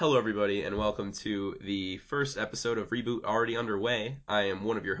Hello, everybody, and welcome to the first episode of Reboot Already Underway. I am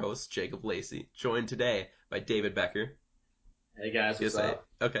one of your hosts, Jacob Lacey, joined today by David Becker. Hey guys, what's up?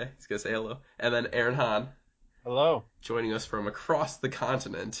 Okay, he's gonna say hello. And then Aaron Hahn, Hello. joining us from across the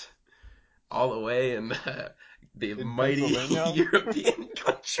continent, all the way in the In mighty Pennsylvania? European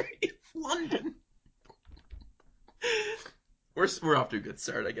country of London. We're off to a good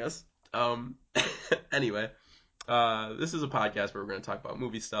start, I guess. Anyway. This is a podcast where we're going to talk about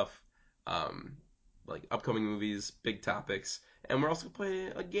movie stuff, like upcoming movies, big topics, and we're also going to play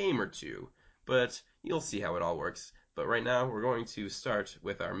a game or two, but you'll see how it all works. But right now, we're going to start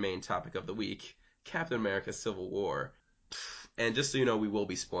with our main topic of the week, Captain America Civil War. And just so you know, we will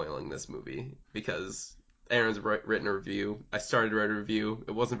be spoiling this movie, because Aaron's written a review. I started to write a review.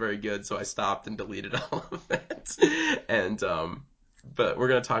 It wasn't very good, so I stopped and deleted all of it. But we're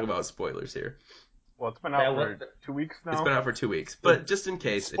going to talk about spoilers here. Well, it's been out for 2 weeks now. It's been out for 2 weeks, but just in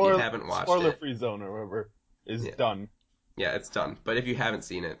case, if you haven't watched it... Spoiler-free zone or whatever is done. Yeah, it's done. But if you haven't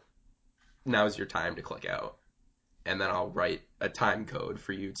seen it, now's your time to click out. And then I'll write a time code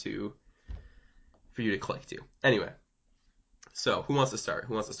for you to click to. Anyway, so who wants to start?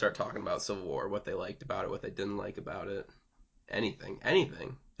 Who wants to start talking about Civil War, what they liked about it, what they didn't like about it? Anything.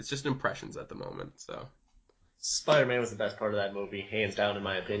 It's just impressions at the moment, so... Spider-Man was the best part of that movie, hands down in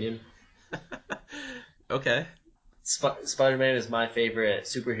my opinion. Okay. Spider-Man is my favorite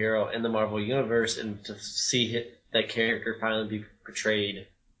superhero in the Marvel Universe, and to see that character finally be portrayed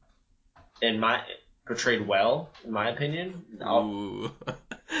well, in my opinion. Ooh.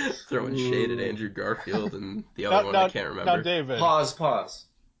 Throwing shade at Andrew Garfield and the other one I can't remember. Now, David. Pause.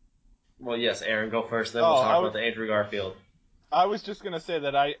 Well, yes, Aaron, go first, then we'll talk about the Andrew Garfield. I was just going to say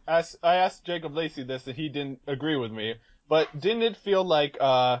that I asked Jacob Lacey this, and he didn't agree with me, but didn't it feel like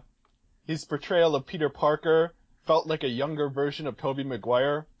his portrayal of Peter Parker felt like a younger version of Tobey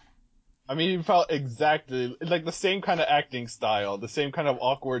Maguire? I mean, he felt exactly like the same kind of acting style, the same kind of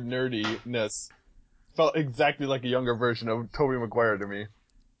awkward nerdiness. Felt exactly like a younger version of Tobey Maguire to me.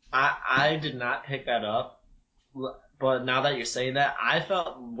 I did not pick that up, but now that you're saying that, I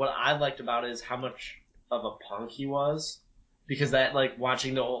felt what I liked about it is how much of a punk he was. Because that, like,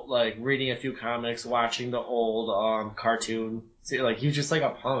 watching the old, like, reading a few comics, watching the old cartoon, like, he was just like a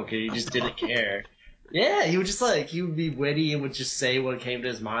punk, and he just didn't care. Yeah, he would just, like, he would be witty and would just say what came to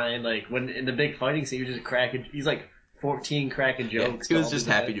his mind. Like, when in the big fighting scene, he was just cracking, he's like 14 cracking jokes. Yeah, he was just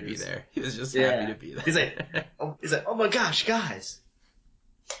happy to be there. He was just happy to be there. He's like, oh my gosh, guys.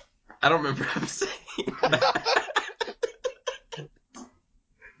 I don't remember him saying that.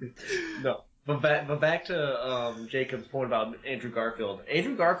 No. But back to Jacob's point about Andrew Garfield.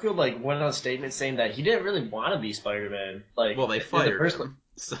 Andrew Garfield like went on a statement saying that he didn't really want to be Spider-Man. Like, well, they fired him.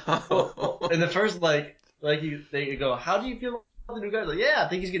 So in the first they go, how do you feel about the new guy? Like, yeah, I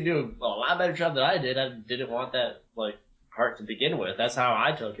think he's gonna do a lot better job than I did. I didn't want that part to begin with. That's how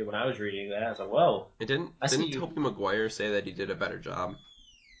I took it when I was reading that. I was like, whoa. Didn't Tobey Maguire say that he did a better job?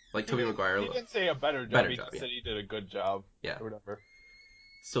 Like Tobey Maguire. He didn't say a better job. He just said he did a good job. Yeah. Or whatever.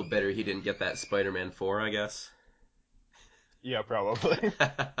 Still better he didn't get that Spider-Man 4, I guess. Yeah, probably.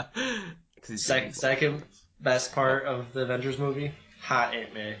 Second best part of the Avengers movie, hot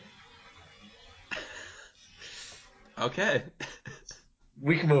Ant-Man. Okay.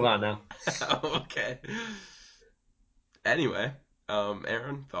 We can move on now. Okay. Anyway,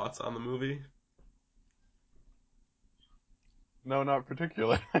 Aaron, thoughts on the movie? No, not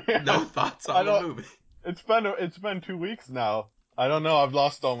particularly. No thoughts on the movie. It's been 2 weeks now. I don't know. I've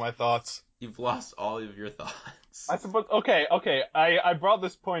lost all my thoughts. You've lost all of your thoughts. I suppose. Okay. I brought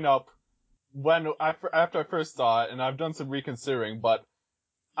this point up after I first saw it, and I've done some reconsidering. But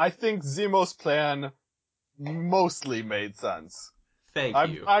I think Zemo's plan mostly made sense. Thank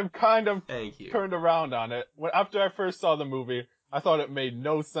you. I've kind of turned around on it. After I first saw the movie, I thought it made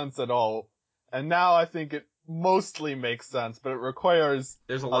no sense at all, and now I think it mostly makes sense. But it requires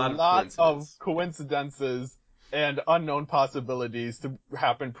a lot of coincidences and unknown possibilities to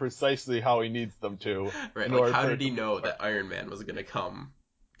happen precisely how he needs them to. Right, like how did he know that Iron Man was going to come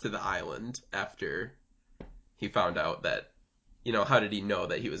to the island after he found out that, how did he know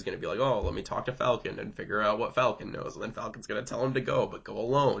that he was going to be like, oh, let me talk to Falcon and figure out what Falcon knows, and then Falcon's going to tell him to go, but go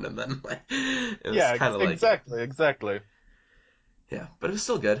alone, and then, it was kind of like... Exactly. Yeah, but it was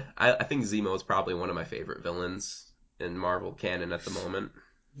still good. I think Zemo is probably one of my favorite villains in Marvel canon at the moment.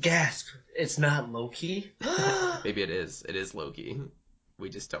 Gasp! It's not Loki? Maybe it is. It is Loki. We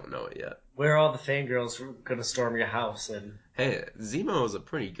just don't know it yet. Where are all the fangirls gonna storm your house? And hey, Zemo is a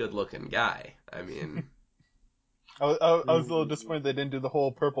pretty good-looking guy. I mean... I was a little disappointed they didn't do the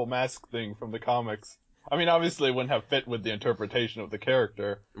whole purple mask thing from the comics. I mean, obviously it wouldn't have fit with the interpretation of the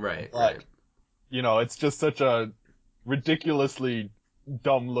character, Right, but, right. it's just such a ridiculously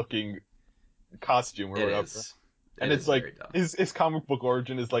dumb-looking costume or It whatever. is. And It it's is like, very dumb. his comic book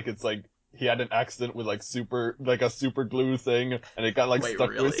origin is like, it's like, he had an accident with like a super glue thing, and it got like Wait, stuck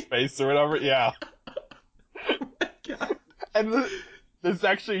to his really? face or whatever, yeah. God. And there's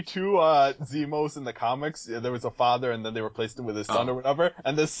actually two Zemos in the comics. Yeah, there was a father, and then they replaced him with his son Oh. or whatever.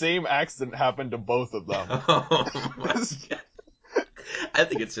 And the same accident happened to both of them. Oh my God. I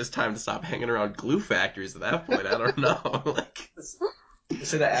think it's just time to stop hanging around glue factories at that point. I don't know. Like, They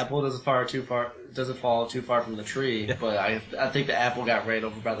say the apple doesn't fall too far from the tree, but I think the apple got ran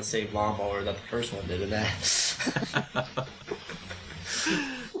over by the same lawnmower that the first one did in that.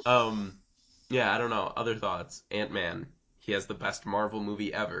 yeah, I don't know. Other thoughts? Ant-Man. He has the best Marvel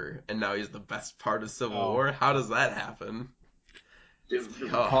movie ever, and now he's the best part of Civil Oh. War. How does that happen?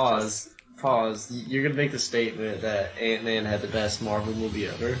 Oh. Pause. You're gonna make the statement that Ant-Man had the best Marvel movie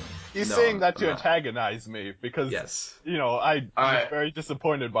ever. He's No, saying that I'm to not. antagonize me because, Yes. I was Alright. very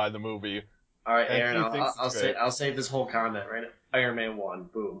disappointed by the movie. All right, And Aaron. he thinks it's great. I'll save this whole comment right now. Iron Man 1.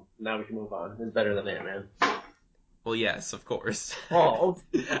 Boom. Now we can move on. It's better than Ant-Man. Well, yes, of course. Oh,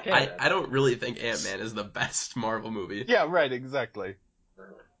 okay. then. I don't really think Ant-Man is the best Marvel movie. Yeah, right, exactly.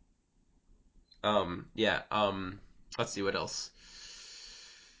 Yeah, let's see what else.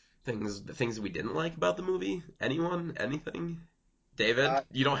 The things we didn't like about the movie? Anyone? Anything? David,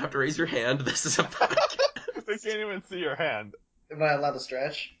 you don't have to raise your hand. This is a podcast. They can't even see your hand. Am I allowed to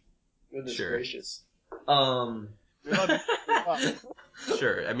stretch? Goodness Sure. gracious. You're not-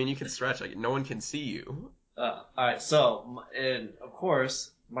 Sure. I mean, you can stretch. Like, no one can see you. Alright, so, and of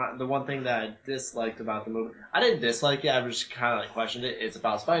course, the one thing that I disliked about the movie, I didn't dislike it, I just kind of like questioned it. It's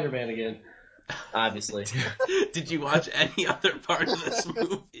about Spider-Man again, obviously. Did you watch any other part of this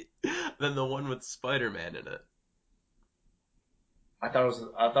movie than the one with Spider-Man in it? I thought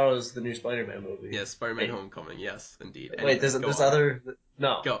it was the new Spider-Man movie. Yes, Spider-Man Wait. Homecoming. Yes, indeed. Wait, Anyway, go on. other,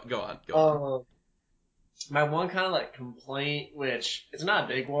 no. Go on. My one kind of like complaint, which it's not a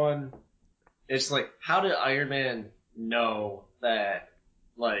big one, it's like, how did Iron Man know that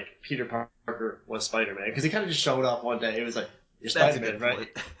like Peter Parker was Spider-Man? Because he kind of just showed up one day. It was like, you're That's a Spider-Man, good right? point.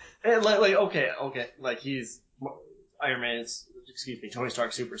 And like okay, like he's Iron Man's, Tony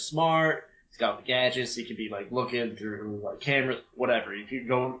Stark's super smart. He's got the gadgets. He could be like looking through like cameras, whatever. If you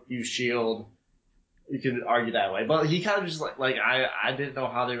go use Shield, you could argue that way. But he kind of just like I didn't know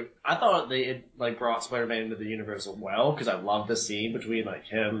how they. I thought they had, like brought Spider-Man into the universe well because I loved the scene between like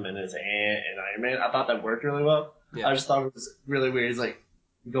him and his aunt and Iron Man. I thought that worked really well. Yeah. I just thought it was really weird. He's like,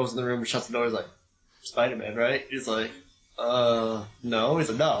 he goes in the room, shuts the door. He's like, Spider-Man, right? He's like, no. He's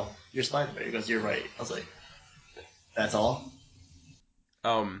like, no, you're Spider-Man. He goes, you're right. I was like, that's all.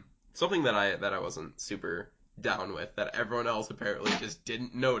 Something that I wasn't super down with that everyone else apparently just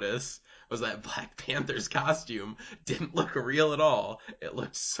didn't notice was that Black Panther's costume didn't look real at all. It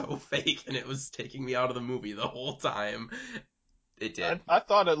looked so fake, and it was taking me out of the movie the whole time. It did. I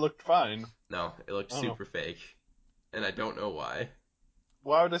thought it looked fine. No, it looked Oh. super fake, and I don't know why.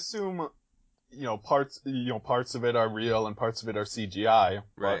 Well, I would assume, parts of it are real and parts of it are CGI.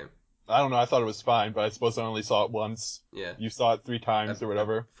 but Right. I don't know. I thought it was fine, but I suppose I only saw it once. Yeah. You saw it 3 times or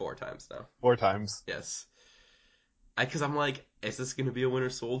whatever. 4 times now. 4 times. Yes. Because I'm like, is this going to be a Winter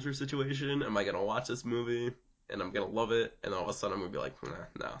Soldier situation? Am I going to watch this movie and I'm going to love it? And then all of a sudden I'm going to be like,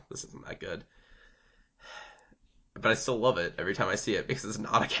 no, this isn't that good. But I still love it every time I see it because it's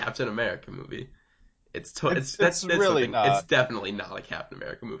not a Captain America movie. That's really something. not. It's definitely not a Captain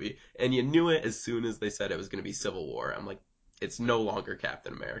America movie. And you knew it as soon as they said it was going to be Civil War. I'm like, it's no longer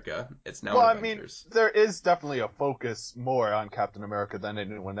Captain America. It's now Avengers. There is definitely a focus more on Captain America than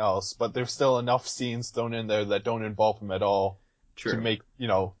anyone else, but there's still enough scenes thrown in there that don't involve him at all True. to make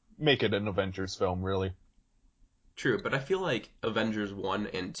it an Avengers film, really. True, but I feel like Avengers 1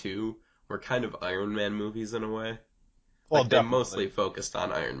 and 2 were kind of Iron Man movies in a way. Well, Like, they definitely. mostly focused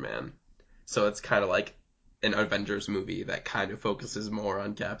on Iron Man. So it's kind of like an Avengers movie that kind of focuses more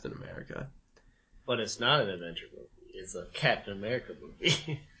on Captain America. But it's not an Avenger movie. It's a Captain America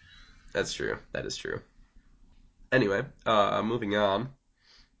movie. That's true. That is true. Anyway, moving on.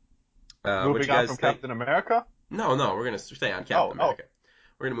 What Moving you guys on from think? Captain America? No, we're going to stay on Captain Oh. America.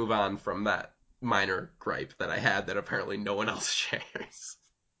 We're going to move on from that minor gripe that I had that apparently no one else shares.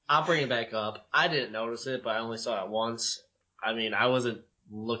 I'll bring it back up. I didn't notice it, but I only saw it once. I mean, I wasn't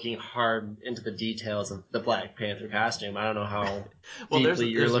looking hard into the details of the Black Panther costume. I don't know how Well, deeply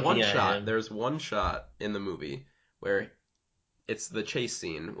you're there's looking one at shot. him. There's one shot in the movie where it's the chase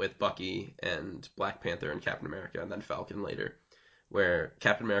scene with Bucky and Black Panther and Captain America and then Falcon later, where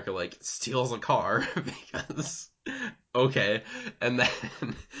Captain America like steals a car because okay, and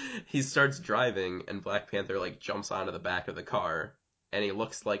then he starts driving and Black Panther like jumps onto the back of the car and he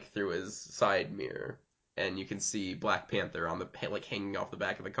looks like through his side mirror and you can see Black Panther on the like hanging off the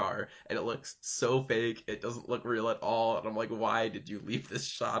back of the car and it looks so fake. It doesn't look real at all and I'm like, why did you leave this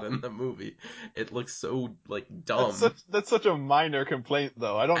shot in the movie? It looks so like dumb. That's such a minor complaint,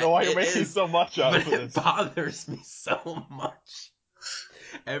 though. I don't know why you're It making is, so much out but of it this. bothers me so much.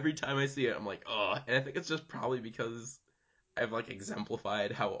 Every time I see it, I'm like, oh. And I think it's just probably because I've like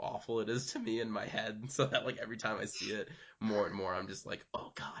exemplified how awful it is to me in my head, so that like every time I see it more and more, I'm just like,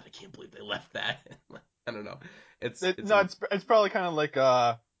 oh god, I can't believe they left that. I don't know. It's probably kind of like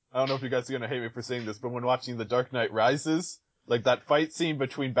I don't know if you guys are gonna hate me for saying this, but when watching The Dark Knight Rises, like that fight scene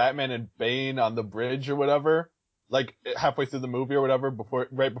between Batman and Bane on the bridge or whatever, like halfway through the movie or whatever,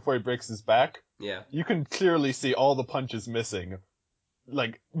 right before he breaks his back, yeah. you can clearly see all the punches missing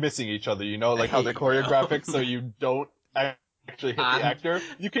each other, you know, I like how hate they're you right now. choreographic so you don't actually hit the actor.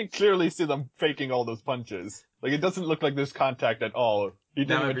 You can clearly see them faking all those punches. Like, it doesn't look like there's contact at all. He didn't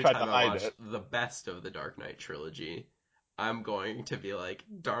Now even every try to time I hide watch it. the best of the Dark Knight trilogy, I'm going to be like,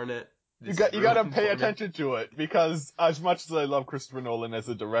 darn it, You this is gotta ruined pay for me. attention to it, because as much as I love Christopher Nolan as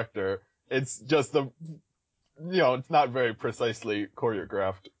a director, it's just it's not very precisely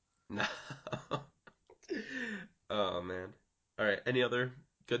choreographed. No. Oh man. All right. Any other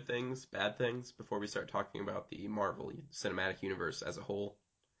good things, bad things before we start talking about the Marvel Cinematic Universe as a whole?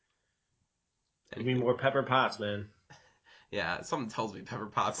 Give me Anything? more Pepper Potts, man. Yeah, something tells me Pepper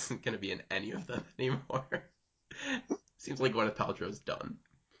Potts isn't gonna be in any of them anymore. Seems like Gwyneth Paltrow's done.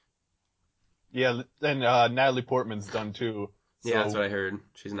 Yeah, and Natalie Portman's done too. Yeah, that's So, what I heard.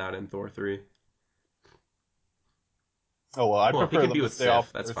 She's not in Thor 3. oh well, I Well, if he prefer can them be to with stay off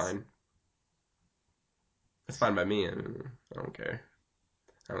Sif, that's this. fine. That's fine by me. I don't care.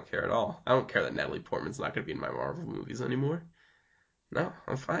 I don't care at all. I don't care that Natalie Portman's not gonna be in my Marvel movies anymore. No,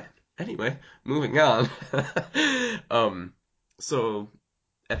 I'm fine. Anyway, moving on. um, so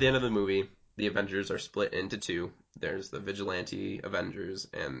at the end of the movie, the Avengers are split into two. There's the vigilante Avengers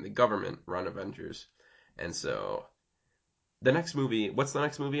and the government-run Avengers. And so the next movie, what's the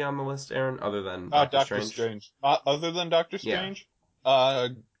next movie on the list, Aaron, other than Doctor Doctor Strange? Strange. Other than Doctor Yeah. Strange,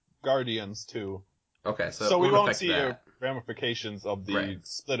 Guardians too. Okay, so it So we won't won't affect see that. ramifications of Right. the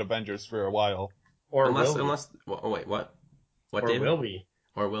split Avengers for a while. Or Unless, will we? unless, well, oh wait, what? What, Or David? will we?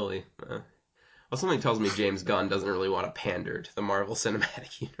 Or will he? Well, something tells me James Gunn doesn't really want to pander to the Marvel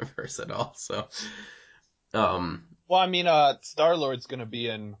Cinematic Universe at all. So, um, Well, I mean, Star-Lord's gonna be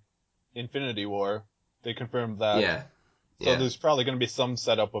in Infinity War. They confirmed that. yeah, So yeah, there's probably gonna be some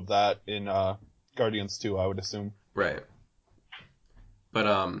setup of that in Guardians 2, I would assume. right.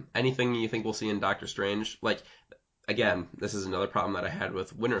 But anything you think we'll see in Doctor Strange? Like, again, this is another problem that I had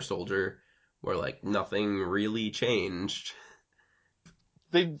with Winter Soldier, where like nothing really changed.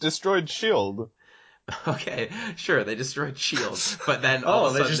 They destroyed S.H.I.E.L.D. Okay, sure, they destroyed Shield, but then all Oh,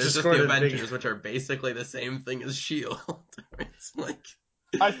 of a they sudden just there's just the destroyed a big- Avengers, which are basically the same thing as Shield. It's like,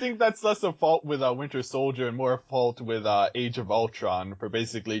 I think that's less a fault with Winter Soldier and more a fault with Age of Ultron for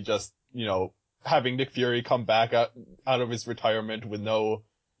basically just, having Nick Fury come back out of his retirement with no,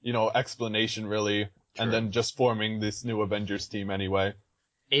 explanation really, and True. then just forming this new Avengers team anyway.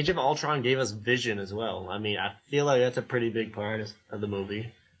 Age of Ultron gave us Vision as well. I mean, I feel like that's a pretty big part of the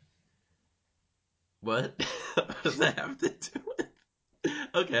movie. What? What does that have to do with?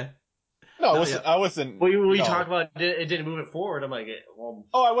 Okay. No, No, yeah. I wasn't. We no. talk about it didn't move it forward. I'm like, well,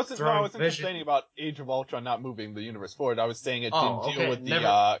 Oh, I wasn't. No, I throwing wasn't just Vision- saying about Age of Ultron not moving the universe forward. I was saying it Oh, didn't deal okay, with the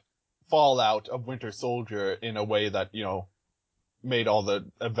never- fallout of Winter Soldier in a way that made all the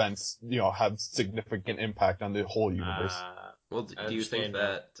events have significant impact on the whole universe. Well, I do you think understand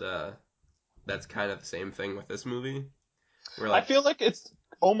that that's kind of the same thing with this movie? Where I feel like it's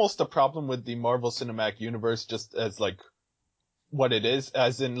almost a problem with the Marvel Cinematic Universe, just as like what it is,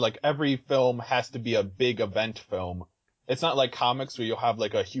 as in like every film has to be a big event film. It's not like comics where you'll have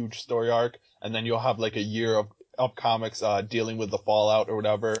like a huge story arc and then you'll have like a year of comics dealing with the fallout or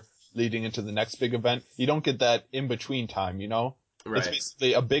whatever leading into the next big event. You don't get that in between time, It's right,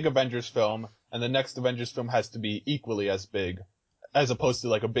 basically a big Avengers film and the next Avengers film has to be equally as big, as opposed to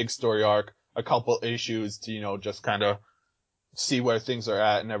like a big story arc, a couple issues to, just kind of see where things are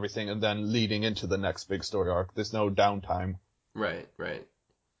at and everything, and then leading into the next big story arc. There's no downtime. right.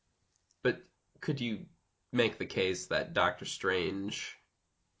 But could you make the case that Doctor Strange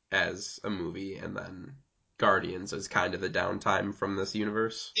as a movie and then Guardians as kind of the downtime from this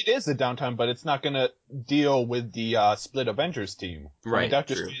universe? It is a downtime, but it's not going to deal with the split Avengers team. I Right, mean,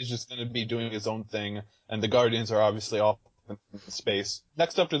 Doctor true. Strange is just going to be doing his own thing, and the Guardians are obviously off in space.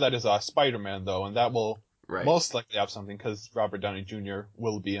 Next after that is Spider-Man, though, and that will Right. most likely have something because Robert Downey Jr.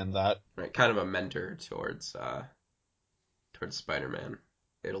 will be in that. Right. Kind of a mentor towards Spider-Man.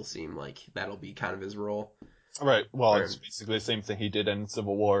 It'll seem like that'll be kind of his role. Right. Well, Or- it's basically the same thing he did in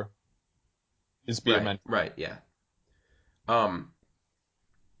Civil War. Is be a Right. mentor. Right. Yeah. But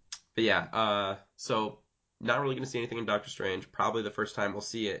yeah. So not really going to see anything in Doctor Strange. Probably the first time we'll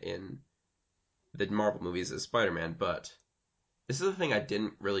see it in the Marvel movies is Spider-Man. But this is the thing I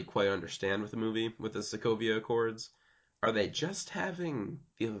didn't really quite understand with the movie, with the Sokovia Accords. Are they just having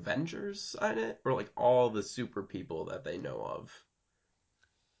the Avengers on it, or like all the super people that they know of?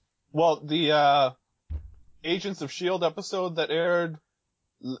 Well, the Agents of S.H.I.E.L.D. episode that aired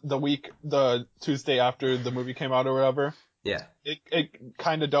the Tuesday after the movie came out or whatever, Yeah. it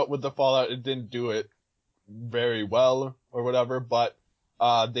kind of dealt with the fallout. It didn't do it very well or whatever, but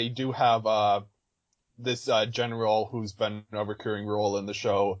they do have this general who's been a recurring role in the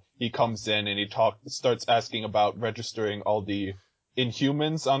show. He comes in and he starts asking about registering all the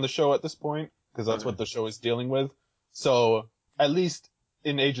Inhumans on the show at this point, because that's what the show is dealing with. So at least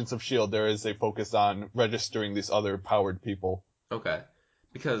in Agents of S.H.I.E.L.D. there is a focus on registering these other powered people. Okay.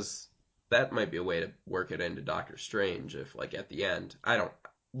 Because that might be a way to work it into Doctor Strange if, like, at the end, I don't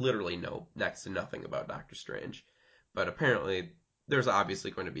literally know next to nothing about Doctor Strange, but apparently there's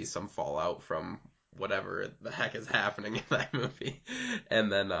obviously going to be some fallout from whatever the heck is happening in that movie.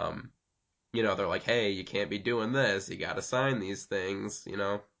 And then, they're like, hey, you can't be doing this, you gotta sign these things,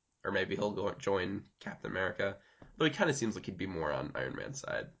 or maybe he'll go join Captain America. Though he kind of seems like he'd be more on Iron Man's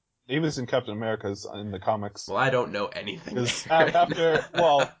side. He was in Captain America's in the comics. Well, I don't know anything. Because there.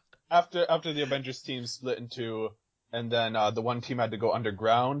 after the Avengers team split in two, and then the one team had to go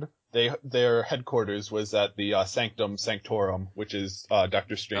underground, their headquarters was at the Sanctum Sanctorum, which is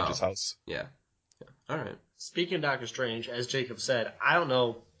Doctor Strange's house. Yeah. All right. Speaking of Doctor Strange, as Jacob said, I don't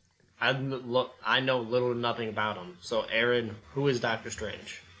know. I know little or nothing about him. So, Aaron, who is Doctor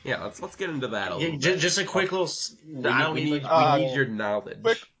Strange? Yeah, let's get into that a Yeah, little bit. just a quick little. We need your knowledge.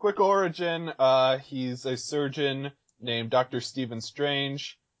 Quick origin. He's a surgeon named Dr. Stephen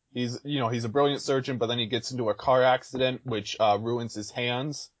Strange. He's a brilliant surgeon, but then he gets into a car accident which ruins his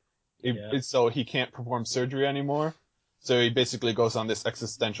hands. So he can't perform surgery anymore. So he basically goes on this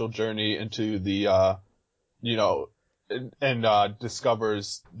existential journey into the, and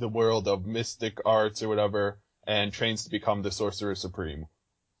discovers the world of mystic arts or whatever, and trains to become the Sorcerer Supreme.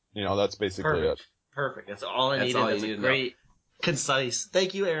 That's basically it. Perfect. That's all I That's needed. all you That's need a to great, concise.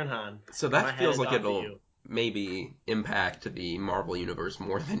 Thank you, Aaron Hahn. So that feels like it'll maybe impact the Marvel universe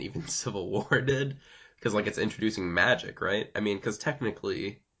more than even Civil War did, because like it's introducing magic, right? I mean, because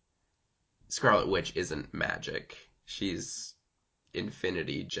technically, Scarlet Witch isn't magic; she's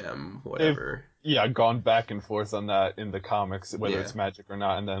Infinity Gem, whatever. Gone back and forth on that in the comics, whether it's magic or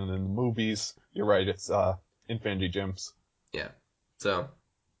not, and then in the movies, you're right, it's Infinity Gems. Yeah, so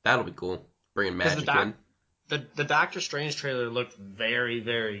that'll be cool. Bringing magic in. The Doctor Strange trailer looked very,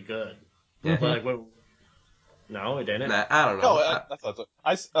 very good. Yeah. But no, it didn't. Nah, I don't know. No, that's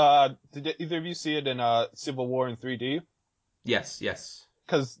not so. Did either of you see it in Civil War in 3D? Yes.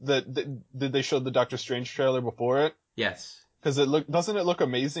 Because did they show the Doctor Strange trailer before it? Yes. Because doesn't it look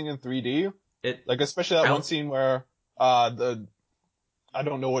amazing in 3D? It Especially that one scene where I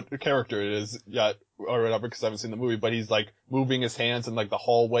don't know what character it is yet or whatever because I haven't seen the movie, but he's like moving his hands and like the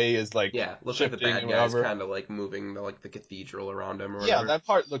hallway is like looks like the bad guy's kind of like moving the cathedral around him or whatever. Yeah, that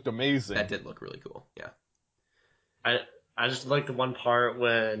part looked amazing. That did look really cool. Yeah. I just liked the one part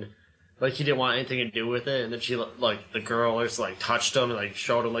when he didn't want anything to do with it, and then she the girl just touched him and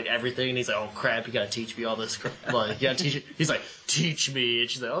showed him everything, and he's like, oh crap, you gotta teach me all this crap. You gotta teach it. He's like, teach me, and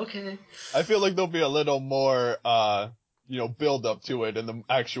she's like, okay. I feel like there'll be a little more build up to it in the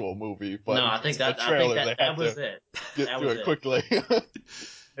actual movie, but no, I think that was it. Get through it quickly.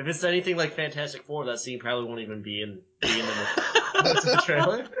 If it's anything like Fantastic Four, that scene probably won't even be in the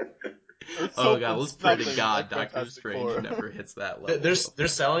trailer. Oh god, let's pray to God Doctor Strange never hits that level. They're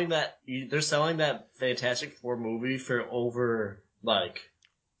selling that Fantastic Four movie for over over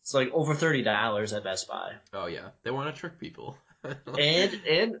 $30 at Best Buy. Oh yeah, they want to trick people. and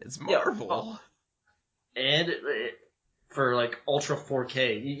it's Marvel. And for Ultra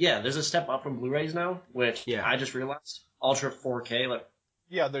 4K, there's a step up from Blu-rays now, which I just realized. Ultra 4K,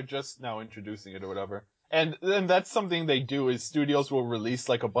 yeah, they're just now introducing it or whatever. And then that's something they do is studios will release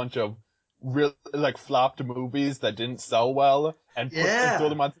a bunch of real like flopped movies that didn't sell well and throw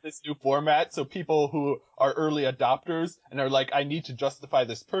them onto this new format. So people who are early adopters and are like, I need to justify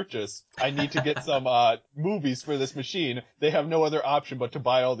this purchase. I need to get some movies for this machine. They have no other option but to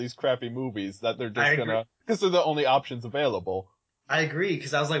buy all these crappy movies that they're just because they're the only options available. I agree,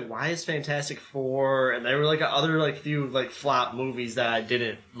 because I was like, why is Fantastic Four, and there were like other like few like flop movies that I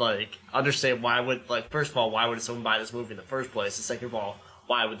didn't like understand why would, like, first of all, why would someone buy this movie in the first place, and second of all,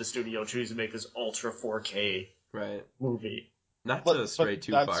 why would the studio choose to make this ultra 4K Right. movie? Not to stray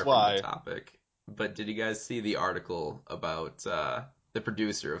too far from the topic, but did you guys see the article about the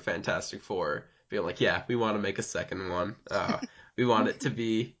producer of Fantastic Four being like, yeah, we want to make a second one. We want it to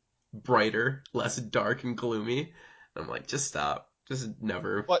be brighter, less dark and gloomy. And I'm like, just stop. Just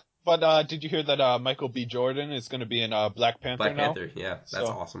never. But did you hear that Michael B. Jordan is going to be in Black Panther now? Black Panther, yeah, that's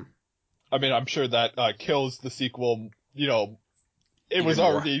awesome. I mean, I'm sure that kills the sequel. You know, it Even was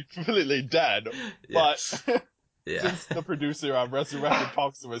more. already completely dead. Yeah. But Yeah. since the producer on Resurrected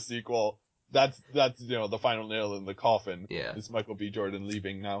talks of a sequel, that's the final nail in the coffin. Yeah. Is Michael B. Jordan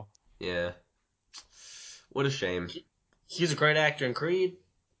leaving now? Yeah. What a shame. He's a great actor in Creed.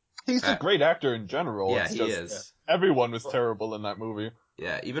 He's a great actor in general. Yeah, it's he just, is. Everyone was terrible in that movie.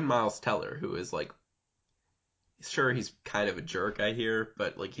 Yeah, even Miles Teller, who is like, sure, he's kind of a jerk, I hear,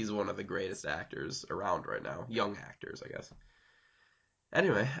 but like he's one of the greatest actors around right now. Young actors, I guess.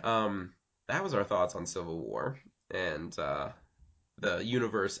 Anyway, that was our thoughts on Civil War and the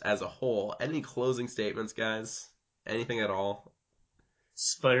universe as a whole. Any closing statements, guys? Anything at all?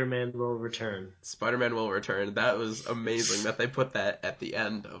 Spider-Man will return. Spider-Man will return. That was amazing that they put that at the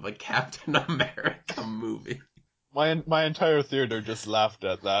end of a Captain America movie. My entire theater just laughed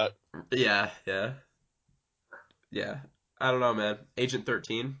at that. Yeah. I don't know, man. Agent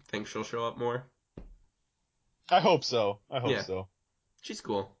 13, think she'll show up more? I hope so. She's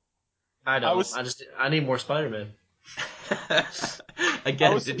cool. I know. I need more Spider-Man.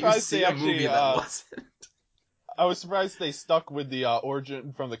 Again, did you see a movie that wasn't? I was surprised they stuck with the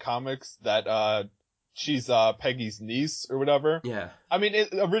origin from the comics that she's Peggy's niece or whatever. Yeah. I mean,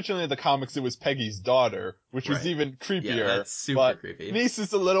 originally in the comics it was Peggy's daughter, which was even creepier. Yeah, that's super creepy. Niece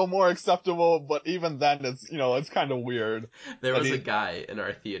is a little more acceptable, but even then it's kind of weird. There was a guy in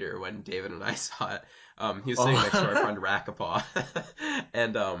our theater when David and I saw it. He was sitting next to our friend Rakapaw,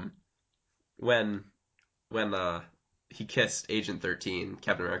 and when he kissed Agent 13,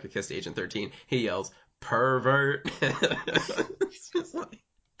 Captain America kissed Agent 13, he yells, "Pervert!" It's just like,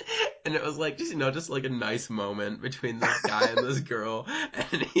 and it was like, just like a nice moment between this guy and this girl,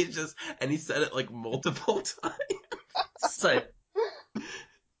 and he said it like multiple times.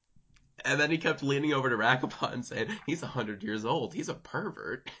 And then he kept leaning over to Rakapaw and saying, "He's 100 years old. He's a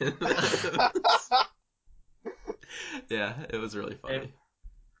pervert." Yeah, it was really funny.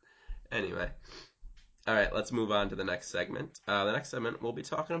 Anyway. All right, let's move on to the next segment. The next segment, we'll be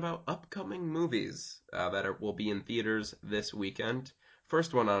talking about upcoming movies that will be in theaters this weekend.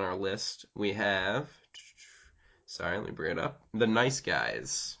 First one on our list, we have... Sorry, let me bring it up. The Nice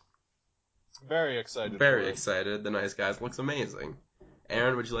Guys. Very excited. Very excited. The Nice Guys looks amazing.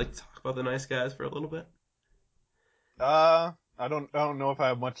 Aaron, would you like to talk about The Nice Guys for a little bit? I don't know if I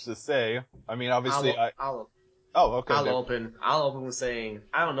have much to say. I mean, obviously, Oh, okay. I'll open with saying,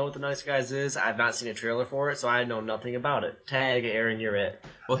 I don't know what The Nice Guys is. I've not seen a trailer for it, so I know nothing about it. Tag, Aaron, you're it.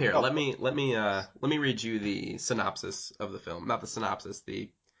 Well, here, let me read you the synopsis of the film. Not the synopsis,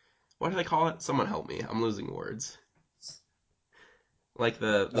 what do they call it? Someone help me. I'm losing words. Like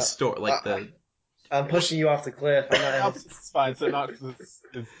the story, like the... I'm pushing you off the cliff. It's fine. Synopsis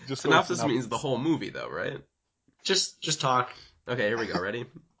is just... Synopsis means the whole movie, though, right? Just talk. Okay, here we go. Ready?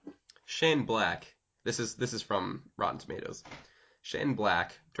 Shane Black... This is from Rotten Tomatoes. Shane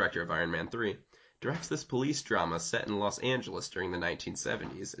Black, director of Iron Man 3, directs this police drama set in Los Angeles during the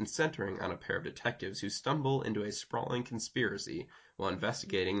 1970s and centering on a pair of detectives who stumble into a sprawling conspiracy while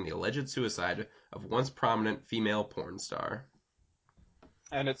investigating the alleged suicide of once prominent female porn star.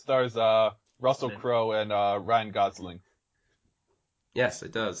 And it stars Russell Crowe and Ryan Gosling. Yes,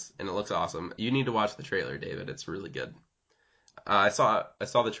 it does, and it looks awesome. You need to watch the trailer, David. It's really good. I saw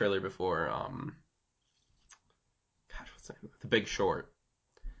the trailer before. The Big Short,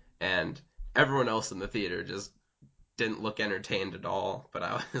 and everyone else in the theater just didn't look entertained at all. But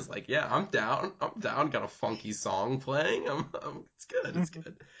I was like, yeah, I'm down. Got a funky song playing. It's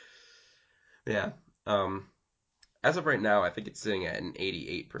good. Yeah. As of right now, I think it's sitting at an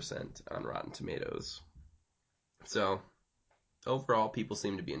 88% on Rotten Tomatoes. So overall, people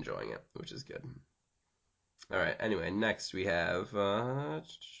seem to be enjoying it, which is good. All right. Anyway, next we have the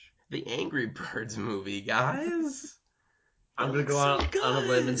Angry Birds movie, guys. I'm gonna go on a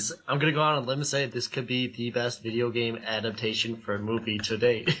limb and I'm gonna go on a limb and say this could be the best video game adaptation for a movie to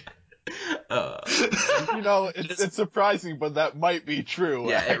date. You know, it's surprising, but that might be true.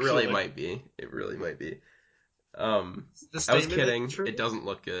 Yeah, actually. it really might be. It really might be. I The was statement kidding. is true. It doesn't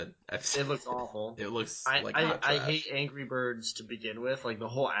look good. It looks awful. It looks I, like I, hot I trash. hate Angry Birds to begin with. Like the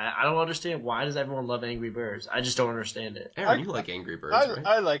whole, I don't understand why does everyone love Angry Birds. I just don't understand it. Aaron, you like Angry Birds, right?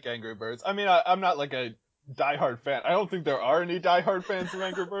 I like Angry Birds. I mean, I'm not like a diehard fan. I don't think there are any diehard fans of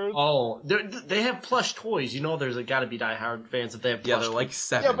Angry Birds. Oh, they have plush toys. You know, there's got to be diehard fans if they have plush. Yeah, they're like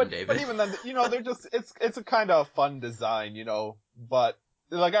 7, Yeah, David. but even then, you know, they're just it's a kind of fun design, you know. But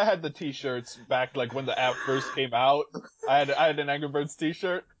like I had the T-shirts back like when the app first came out. I had an Angry Birds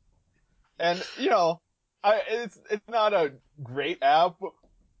T-shirt, and you know, it's not a great app,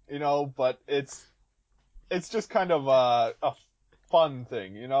 you know, but it's just kind of a fun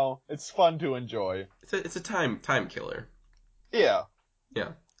thing, you know. It's fun to enjoy. It's a time killer. Yeah. Yeah.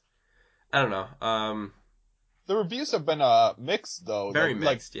 I don't know. The reviews have been mixed though. Very like,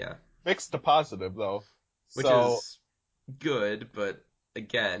 mixed, yeah. Mixed to positive though. Which So, is good, but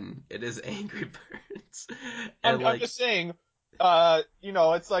again, it is Angry Birds. And I'm just saying, you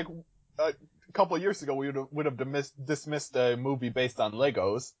know, it's like a couple of years ago we would have dismissed a movie based on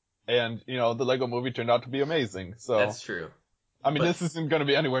Legos, and you know the Lego movie turned out to be amazing. So that's true. I mean, But this isn't going to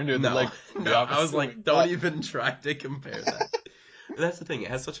be anywhere near the No, Lego. no. I was like, don't even try to compare that. That's the thing. It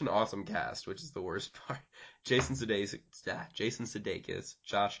has such an awesome cast, which is the worst part. Jason Sudeikis,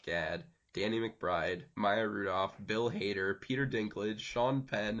 Josh Gad, Danny McBride, Maya Rudolph, Bill Hader, Peter Dinklage, Sean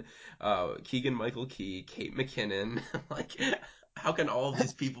Penn, Keegan-Michael Key, Kate McKinnon. Like, how can all of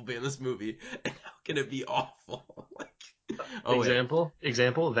these people be in this movie, and how can it be awful? Like,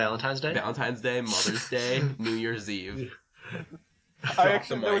 Example, Valentine's Day. Valentine's Day, Mother's Day, New Year's Eve.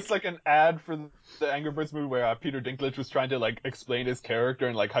 There was like an ad for the Angry Birds movie where Peter Dinklage was trying to like explain his character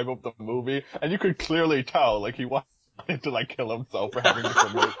and like hype up the movie, and you could clearly tell like he wanted to like kill himself for having to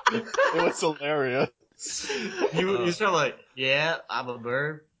promote. It was hilarious. He was kind of like, yeah, I'm a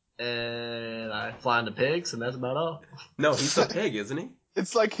bird and I fly into pigs, and that's about all. No, he's a pig, isn't he?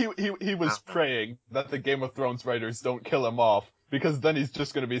 It's like he was praying that the Game of Thrones writers don't kill him off, because then he's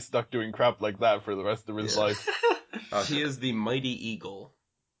just gonna be stuck doing crap like that for the rest of his life. He is the Mighty Eagle.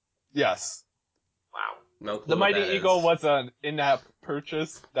 Yes. Wow. No clue The what Mighty that Eagle is. was an in-app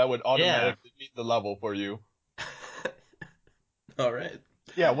purchase that would automatically meet the level for you. All right.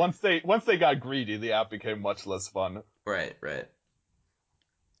 Yeah, once they got greedy, the app became much less fun. Right.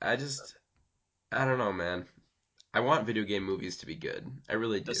 I don't know, man. I want video game movies to be good. I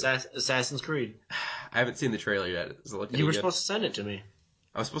really do. Assassin's Creed. I haven't seen the trailer yet. Is it looking You were good? supposed to send it to me.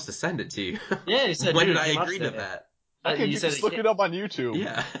 I was supposed to send it to you. Yeah, you said. When dude, did I it came out agree to today. that? Okay, You you said just look it up on YouTube.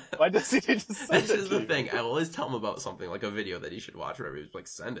 Yeah. Why does he just send This it is to the you? thing. I always tell him about something, like a video that he should watch, or he's like,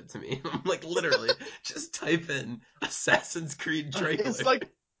 send it to me. I'm like, literally, just type in Assassin's Creed trailer. It's like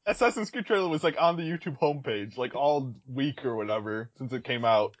Assassin's Creed trailer was like on the YouTube homepage, like all week or whatever, since it came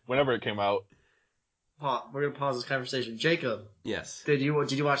out, whenever it came out. We're gonna pause this conversation. Jacob, Yes. did you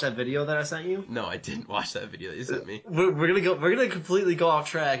watch that video that I sent you? No, I didn't watch that video that you sent me. We're gonna completely go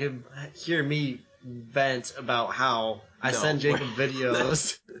off track and hear me vent about how I No. send Jacob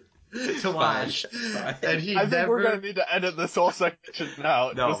videos to watch, Fine. and he I think never. we're gonna need to edit this whole section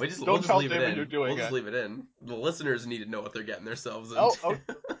out. No, Just we'll don't just tell leave it David in. you're doing We'll just it. leave it in. The listeners need to know what they're getting themselves into. Oh,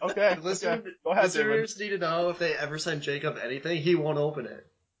 okay. Listeners, Go ahead, David. listeners need to know if they ever send Jacob anything, he won't open it.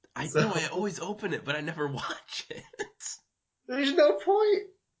 I know, I always open it, but I never watch it. There's no point.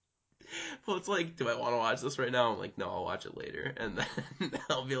 Well, it's like, do I want to watch this right now? I'm like, no, I'll watch it later. And then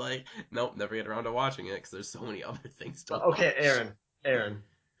I'll be like, nope, never get around to watching it because there's so many other things to watch. Okay, Aaron,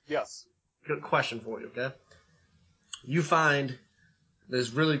 Yes. good question for you. Okay, you find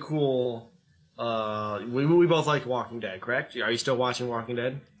this really cool. We both like Walking Dead, correct? Are you still watching Walking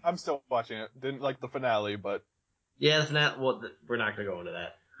Dead? I'm still watching it. Didn't like the finale, but Yeah, well, we're not gonna go into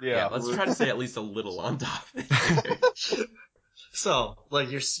that. Yeah, let's try to stay at least a little on topic. So, like,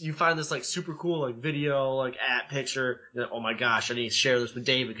 you find this, like, super cool, like, video, like, app picture. You're like, oh my gosh, I need to share this with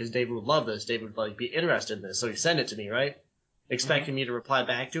David because David would love this. David would, like, be interested in this. So you send it to me, right? Expecting me to reply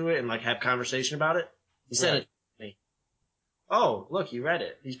back to it and, like, have conversation about it. You send it to me. Oh, look, he read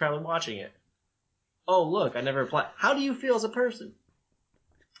it. He's probably watching it. Oh, look, I never replied. How do you feel as a person?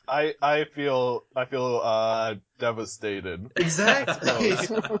 I feel devastated. Exactly.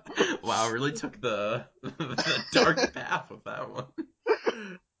 Wow, really took the dark path with that one.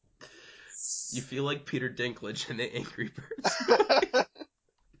 You feel like Peter Dinklage in the Angry Birds.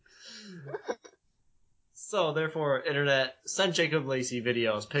 So, therefore, internet, send Jacob Lacey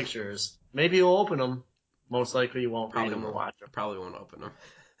videos, pictures. Maybe he'll open them. most likely you won't read Probably them or won't. watch them. Probably won't open them.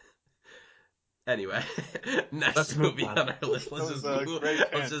 Anyway, next Let's move movie on. on our list. Let's That just was a move. great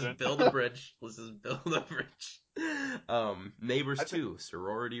Let's just tangent. build a bridge. Let's just build a bridge. Neighbors I think- 2,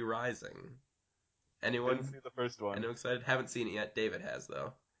 Sorority Rising. Didn't Anyone? see the first one. Anyone excited? Haven't seen it yet. David has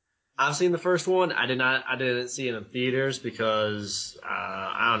though. I've seen the first one. I didn't see it in theaters because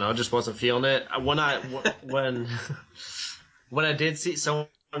I don't know, just wasn't feeling it. When when I did see someone,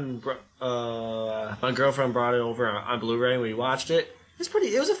 my girlfriend brought it over on Blu-ray and we watched it.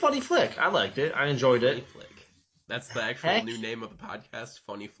 It was a funny flick. I liked it. I enjoyed Funny it. Flick. That's the actual Heck. new name of the podcast.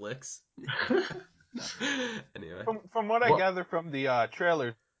 Funny Flicks. No. Anyway. From what I Well- gather from the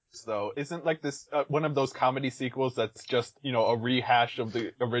trailers, though, isn't like this one of those comedy sequels that's just a rehash of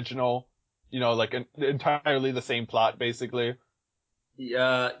the original, like entirely the same plot basically.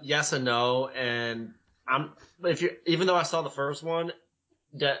 Yes and no, and even though I saw the first one,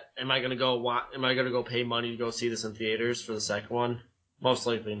 am I gonna go pay money to go see this in theaters for the second one? Most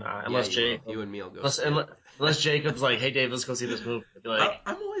likely not, unless Yeah, you and me will go. unless Jacob's like, hey Dave, let's go see this movie. I'd be like,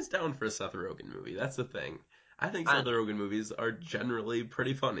 I'm always down for a Seth Rogen movie. That's the thing. I think Seth Rogen movies are generally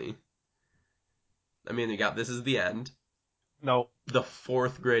pretty funny. I mean, you got This Is the End, No, the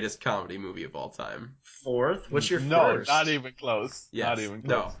 4th greatest comedy movie of all time. fourth? What's your no, first? not even close. Yes. Not even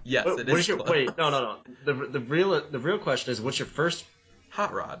No. close. Yes, What it is is your close. wait? No. The real question is, what's your first?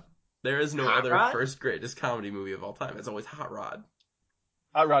 Hot Rod. There is no Hot other Rod? first greatest comedy movie of all time. It's always Hot Rod.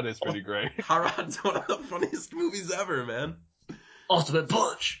 Hot Rod is pretty great. Hot Rod's one of the funniest movies ever, man. Ultimate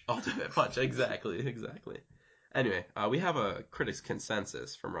Punch. Ultimate Punch, exactly. Anyway, we have a critics'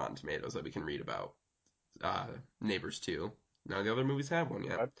 consensus from Rotten Tomatoes that we can read about. Neighbors 2. None of the other movies have one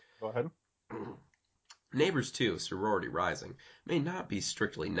yet. Go ahead. Neighbors 2, Sorority Rising, may not be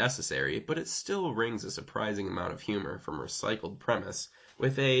strictly necessary, but it still rings a surprising amount of humor from a recycled premise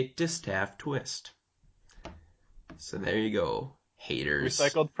with a distaff twist. So there you go, haters.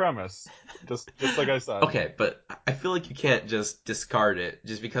 Recycled premise, just like I said. Okay, but I feel like you can't just discard it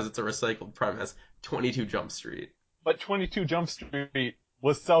just because it's a recycled premise. 22 Jump Street. But 22 Jump Street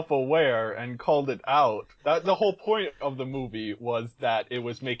was self-aware and called it out. The whole point of the movie was that it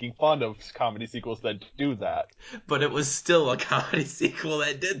was making fun of comedy sequels that do that. But it was still a comedy sequel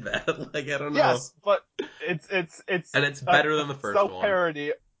that did that. Like, I don't know. Yes, but it's And it's better than the first one.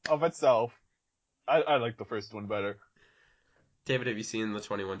 self-parody of itself. I like the first one better. David, have you seen the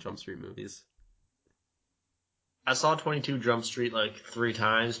 21 Jump Street movies? I saw 22 Jump Street like 3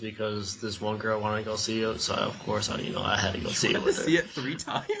 times because this one girl wanted to go see it, so of course I had to go see it with her. See it 3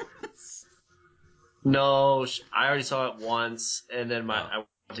 times? No, I already saw it once, and then I went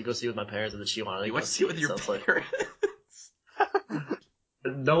to go see it with my parents, and then she wanted to You go went to see it with your so it's parents?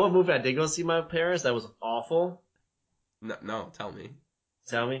 know what movie I did go see my parents that was awful? No, tell me.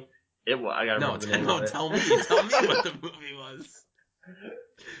 Tell me. I gotta remember the name of it. Tell me. Tell me what the movie was.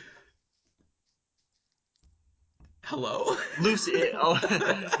 Hello? Lucy.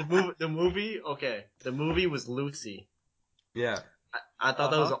 The movie. Okay, the movie was Lucy. Yeah. I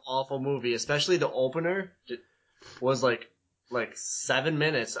thought that was an awful movie, especially the opener was like 7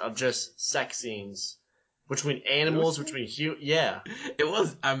 minutes of just sex scenes between animals, between yeah. It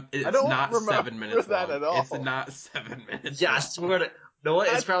was. It's I don't not remember 7 minutes that long. at all. It's not 7 minutes. Yeah, I long. swear to. No, what?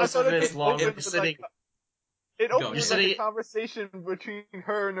 It's probably I thought 7 it minutes just long. opened You're with, sitting. It opened with sitting- like a conversation between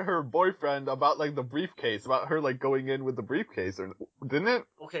her and her boyfriend about like the briefcase, about her like going in with the briefcase, or didn't it?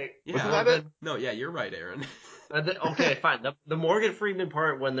 Okay. Yeah. Wasn't that it? No, yeah, you're right, Aaron. Okay, fine. The Morgan Freeman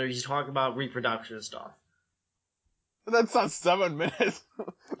part when he's talking about reproduction and stuff. That's not 7 minutes.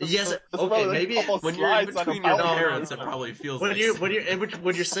 Yes. That's Okay. probably, like, Maybe a couple When you're in slides on a between your PowerPoint. parents, it probably feels when like you're 7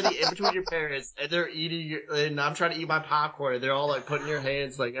 when you're sitting in between your parents and they're eating, and I'm trying to eat my popcorn, and they're all like putting your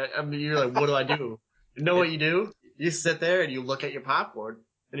hands like, I mean, you're like, what do I do? You know what you do? You sit there and you look at your popcorn,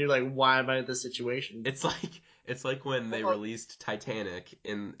 and you're like, why am I in this situation? It's like when they released Titanic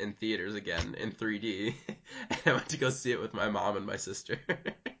in theaters again in 3D, and I went to go see it with my mom and my sister.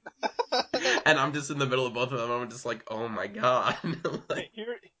 And I'm just in the middle of both of them. I'm just like, oh my god. Like,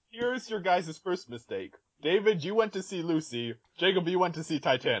 Here's your guys' first mistake. David, you went to see Lucy. Jacob, you went to see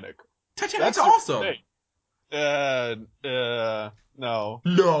Titanic. Titanic's your awesome. mistake. No.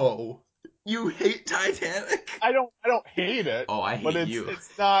 No, you hate Titanic. I don't hate it. Oh, I hate but you.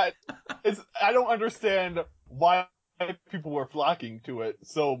 It's not. I don't understand why people were flocking to it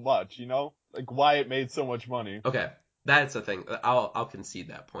so much. Like why it made so much money. Okay, that's the thing. I'll concede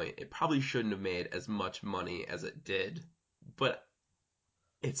that point. It probably shouldn't have made as much money as it did, but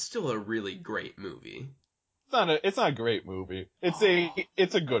it's still a really great movie. It's not a great movie. It's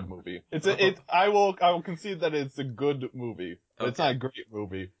a good movie. I will concede that it's a good movie. but it's Okay. not a great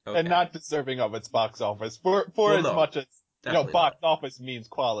movie Okay. and not deserving of its box office for Well, as no, much as definitely box office means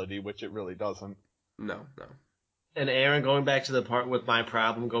quality, which it really doesn't. No. And Aaron, going back to the part with my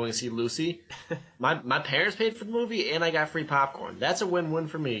problem going to see Lucy, my parents paid for the movie and I got free popcorn. That's a win-win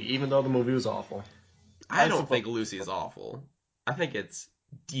for me, even though the movie was awful. I don't suppose- think Lucy is awful. I think it's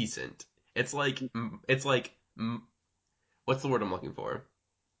decent. It's like what's the word I'm looking for?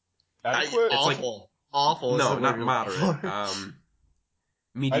 Adequate? like- Awful. is No, the word not you're moderate. looking for.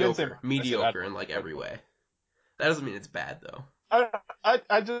 Mediocre. I said adequate. in like every way. That doesn't mean it's bad though.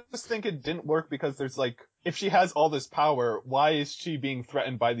 I just think it didn't work because there's like, if she has all this power, why is she being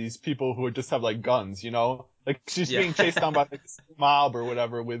threatened by these people who just have like guns, you know? Like she's Yeah. being chased down by like, this mob or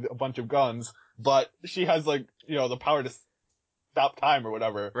whatever with a bunch of guns, but she has like, the power to stop time or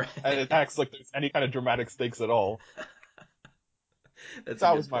whatever, Right. and it acts like there's any kind of dramatic stakes at all. That's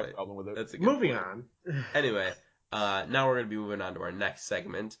That a was good my point. problem with it. That's a good Moving point. on. Anyway, now we're going to be moving on to our next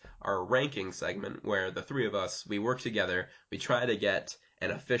segment, our ranking segment, where the three of us, we work together, we try to get an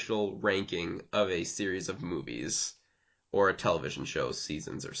official ranking of a series of movies or a television show,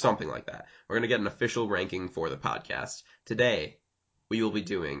 seasons, or something like that. We're going to get an official ranking for the podcast. Today, we will be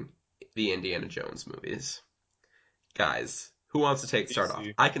doing the Indiana Jones movies. Guys, who wants to start off?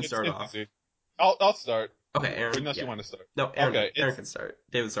 Easy. I can It's start off. easy. I'll start. Okay, Aaron. Unless yeah. you want to start. No, Aaron, Okay, Aaron can start.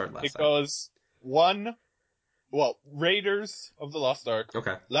 David started last It time. goes Raiders of the Lost Ark,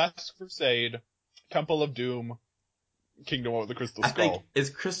 Okay. Last Crusade, Temple of Doom, Kingdom of the Crystal I Skull. think, is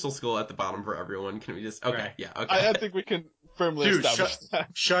Crystal Skull at the bottom for everyone? Can we just... Okay, Right. yeah, okay. I think we can firmly Dude, establish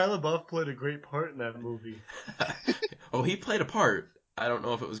that. Shia LaBeouf played a great part in that movie. Oh, he played a part. I don't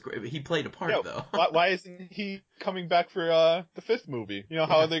know if it was great, but he played a part, Yeah, though. why isn't he coming back for the fifth movie?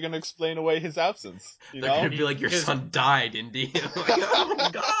 How are they going to explain away his absence? They're going to be like, your Because- son died, Indy. Like, oh,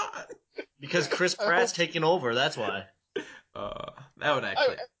 my God. Because Chris Pratt's taking over, that's why. That would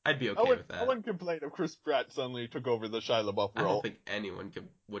actually... I'd be okay with I that. wouldn't complain if Chris Pratt suddenly took over the Shia LaBeouf I role. don't think anyone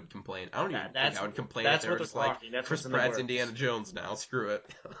would complain. I don't even think that's- I would complain if that's they were what just they're like, talking. That's Chris what's in the Pratt's works. Indiana Jones now. Screw it.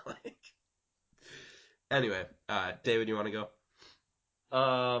 Like... Anyway, David, you want to go?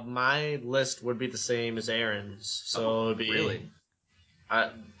 My list would be the same as Aaron's, so it'd be Really?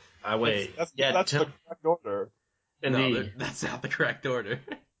 I wait. That's yeah, the correct order. indeed. No, that's not the correct order.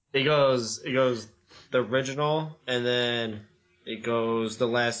 It goes the original, and then it goes the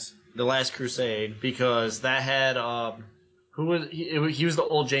last Crusade, because that had who was he was the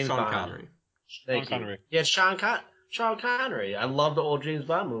old James Sean Bond. Connery. Thank Sean you. Connery. Yeah, Sean Connery. I love the old James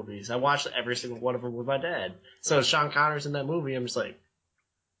Bond movies. I watched every single one of them with my dad. So Sean Connery's in that movie. I'm just like,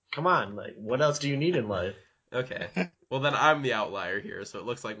 come on, like, what else do you need in life? Okay. Well, then I'm the outlier here, so it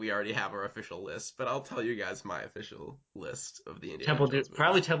looks like we already have our official list, but I'll tell you guys my official list of the Indiana Temple Jones Doom. movies.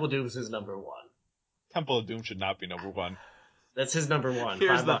 Probably Temple Doom is his number one. Temple of Doom should not be number one. That's his number one.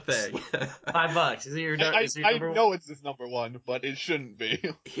 Here's the $5. thing. $5. Is it your, is it your I number one? know it's his number one, but it shouldn't be.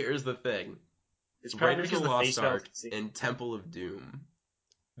 Here's the thing. It's probably Raiders because of the the Lost face Ark scene. and Temple of Doom,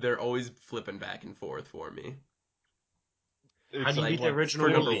 they're always flipping back and forth for me. How do you like beat the original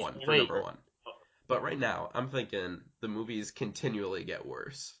for number movie? one. For Wait. number one. But right now, I'm thinking the movies continually get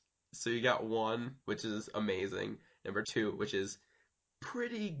worse. So you got one, which is amazing. Number two, which is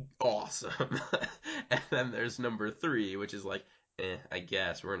pretty awesome. And then there's number three, which is like, I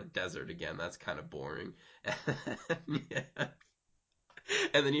guess we're in a desert again. That's kind of boring. Yeah.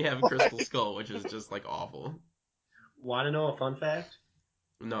 And then you have Crystal Skull, which is just like awful. Want to know a fun fact?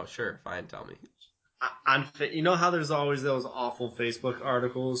 No, sure, fine, tell me. You know how there's always those awful Facebook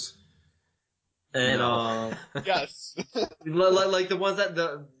articles, and No. Yes. like the ones that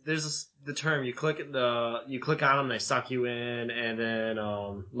the term you click on them, they suck you in, and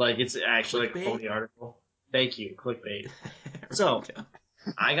then like it's actually like a Clickbait? phony article. Thank you, clickbait. So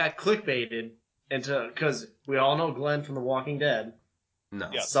I got clickbaited into, because we all know Glenn from The Walking Dead. No,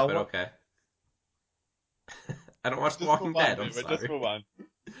 Yeah, but okay. I don't watch The Just Walking move on, Dead, I'm David, sorry. just move on.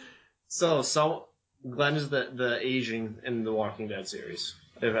 So Glenn is the Asian in the Walking Dead series.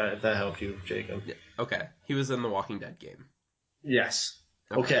 If that helped you, Jacob. Yeah, okay, he was in the Walking Dead game. Yes.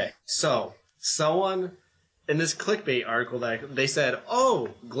 Okay. So someone in this clickbait article they said, "Oh,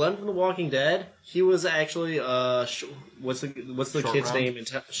 Glenn from The Walking Dead. He was actually what's the Short kid's Round? name in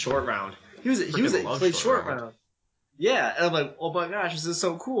Short Round. He Freaking love played Short Short Round. Round. Yeah, and I'm like, oh my gosh, this is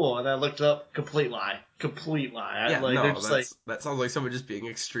so cool. And I looked it up, complete lie. Yeah, They're just that sounds like someone just being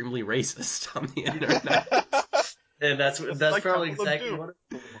extremely racist on the internet. and that's like probably Temple of exactly Doom. what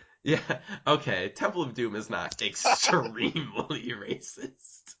it is. Yeah, okay, Temple of Doom is not extremely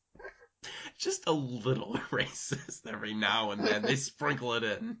racist. Just a little racist every now and then. They sprinkle it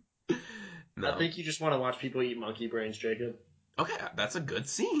in. No. I think you just want to watch people eat monkey brains, Jacob. Okay, that's a good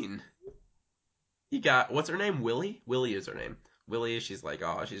scene. You got, what's her name? Willie? Willie is her name. Willie, she's like,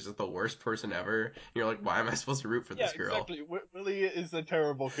 oh, she's just the worst person ever. And you're like, why am I supposed to root for Yeah, this girl? exactly. Willie is a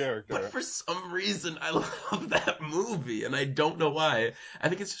terrible But character. for some reason, I love that movie, and I don't know why. I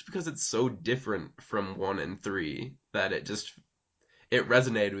think it's just because it's so different from 1 and 3 that it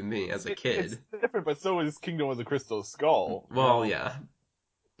resonated with me as a It's kid. different, but so is Kingdom of the Crystal Skull. Well, yeah,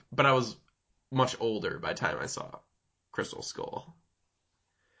 but I was much older by the time I saw Crystal Skull.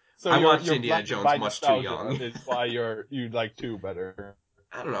 So I watched you're Indiana blinded Jones by much too nostalgia young. is why you like 2 better.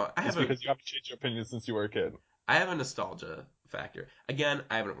 I don't know. It's because you haven't changed your opinion since you were a kid. I have a nostalgia factor. Again,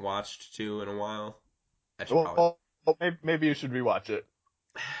 I haven't watched 2 in a while. I should probably. Well, maybe you should rewatch it.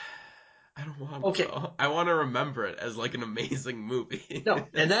 I don't want Okay. to. I want to remember it as like an amazing movie. No,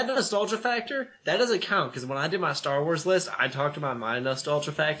 and that nostalgia factor, that doesn't count, because when I did my Star Wars list, I talked about my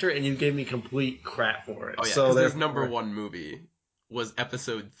nostalgia factor, and you gave me complete crap for it. Oh yeah, so because his therefore- #1 movie was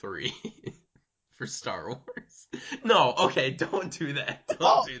Episode 3 for Star Wars. No, okay, don't do that.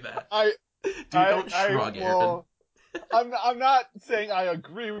 Don't do that. Dude, don't shrug, Aaron. I'm not saying I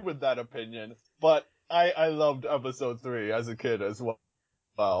agree with that opinion, but I loved Episode 3 as a kid as well.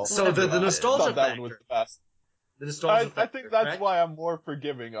 So the Everyone did. nostalgia thought that one was factor. the best. The nostalgia factor. I think that's correct? why I'm more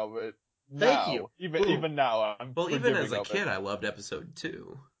forgiving of it Thank now. you. Even now, I'm Well, forgiving even as a of kid, it. I loved Episode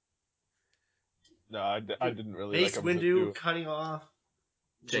 2. No, I didn't really Mace like Episode Windu 2. cutting off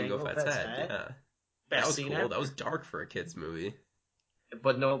Jango Fett's head, yeah. That Best was scene cool. ever. That was dark for a kid's movie.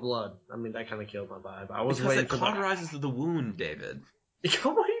 But no blood. I mean, that kind of killed my vibe. I was Because waiting it for cauterizes the wound, David. What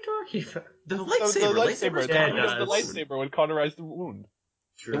are you talking about? The The lightsaber. lightsaber, Lightsabers the Yeah, point cauterize of the the wound. lightsaber would cauterize the wound.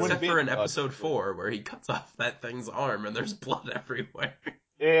 True. It wouldn't Except be for in blood. Episode 4, where he cuts off that thing's arm and there's blood everywhere.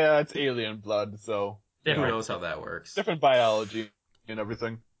 Yeah, it's alien blood, so Who Different. knows how that works? different biology and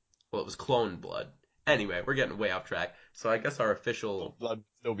everything. Well, it was clone blood. Anyway, we're getting way off track. So I guess our official... Blood would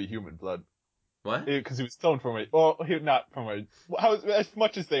still be human blood. What? Because he was cloned from a... Well, not from a... As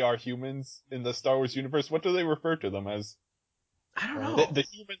much as they are humans in the Star Wars universe, what do they refer to them as? I don't know. The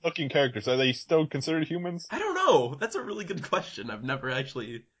human-looking characters, are they still considered humans? I don't know. That's a really good question. I've never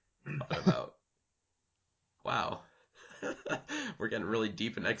actually thought about. Wow. We're getting really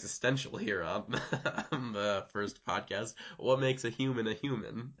deep and existential here on the first podcast. What makes a human a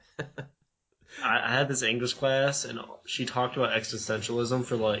human? I had this English class, and she talked about existentialism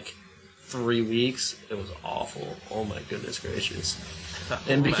for like 3 weeks. It was awful. Oh my goodness gracious!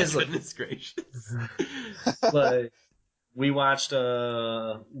 And because my goodness gracious. like we watched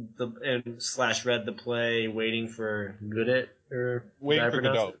read the play Waiting for Godot, or Waiting did I for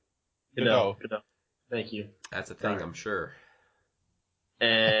pronounce Godot. it? Godot. Thank you. That's a thing, Sorry. I'm sure.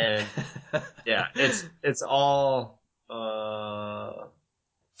 And yeah, it's all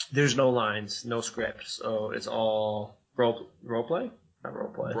there's no lines, no script, so it's all role play, not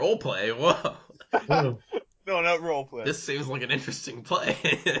role play. Roleplay? Whoa. No, not roleplay. This seems like an interesting play.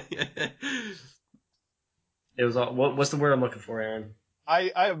 It was all what's the word I'm looking for, Aaron?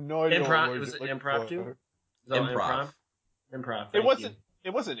 I have no idea what Improv. word It was you're looking impromptu. for. It was all Improv. Improv. It thank wasn't. you.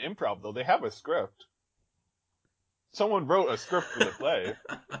 It wasn't improv though. They have a script. Someone wrote a script for the play.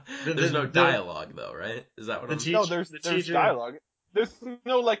 There's no dialogue though, right? Is that what the I'm... teach- No, there's the teacher- dialogue. There's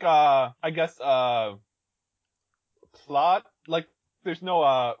no like I guess plot. Like there's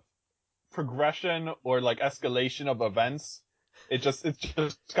no progression or like escalation of events. It's just kind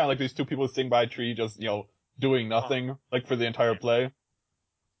of like these two people sitting by a tree, just doing nothing like for the entire play.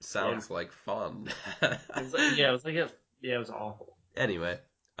 Sounds like fun. It was awful. Anyway,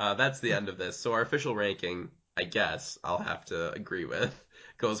 that's the end of this. So our official ranking, I guess, I'll have to agree with,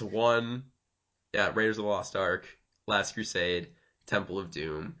 goes 1, Raiders of the Lost Ark, Last Crusade, Temple of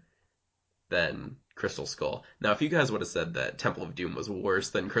Doom, then Crystal Skull. Now, if you guys would have said that Temple of Doom was worse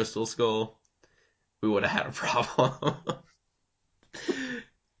than Crystal Skull, we would have had a problem.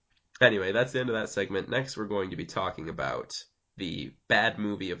 Anyway, that's the end of that segment. Next, we're going to be talking about the bad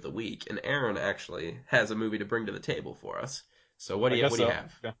movie of the week, and Aaron actually has a movie to bring to the table for us. So what do you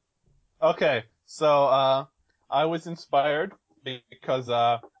have? Yeah. Okay, so I was inspired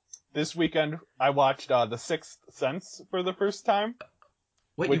because this weekend I watched The Sixth Sense for the first time.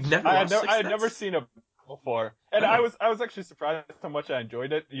 Wait, you've never watched Sixth I had Sense? never seen it before, and Oh. I was actually surprised how much I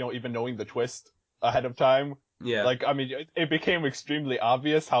enjoyed it. Even knowing the twist ahead of time. Yeah, Like, I mean, it became extremely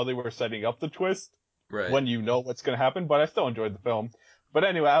obvious how they were setting up the twist right. when you know what's going to happen, but I still enjoyed the film. But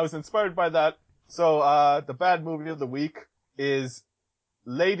anyway, I was inspired by that. So, the bad movie of the week is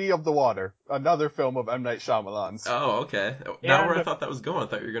Lady of the Water, another film of M. Night Shyamalan's. Oh, okay. Not where I And- thought that was going. I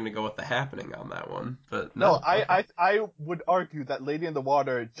thought you were going to go with The Happening on that one, but No, no. Okay. I would argue that Lady in the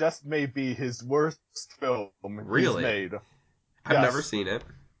Water just may be his worst film Really? he's made. I've Yes. never seen it.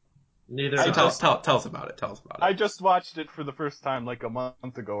 Neither I So have tell, I. just- tell us about it. Tell us about I it. just watched it for the first time like a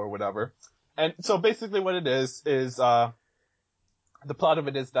month ago or whatever. And so basically what it is the plot of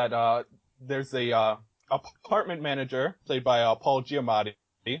it is that there's a apartment manager played by Paul Giamatti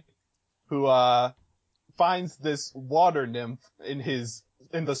who finds this water nymph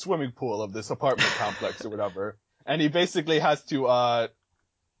in the swimming pool of this apartment complex or whatever. And he basically has to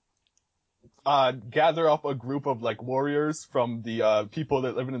gather up a group of like warriors from the people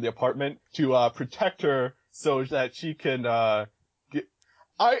that live in the apartment to protect her so that she can get.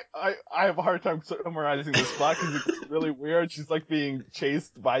 I have a hard time summarizing this plot because it's really weird. She's like being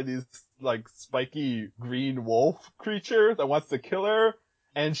chased by these like spiky green wolf creature that wants to kill her,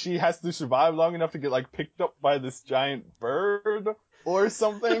 and she has to survive long enough to get like picked up by this giant bird or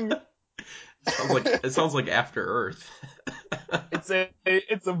something. It sounds like After Earth.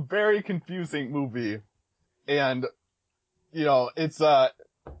 It's a very confusing movie, and you know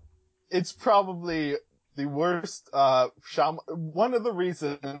it's probably the worst one of the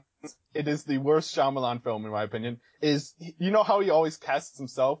reasons it is the worst Shyamalan film in my opinion is, you know how he always casts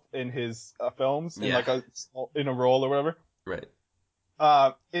himself in his films in Yeah. like in a role or whatever. Right.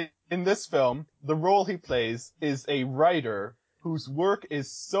 In this film, the role he plays is a writer whose work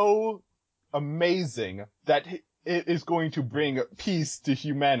is so amazing that it is going to bring peace to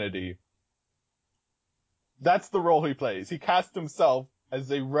humanity. That's the role he plays. He cast himself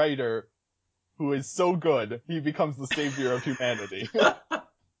as a writer who is so good, he becomes the savior of humanity.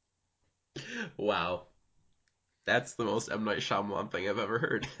 Wow. That's the most M. Night Shyamalan thing I've ever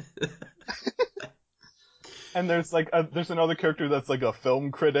heard. And there's another character that's like a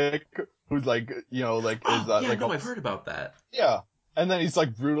film critic who's like, you know, like is yeah, like no, I've heard about that. yeah. And then he's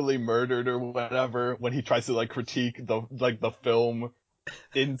like brutally murdered or whatever when he tries to like critique the film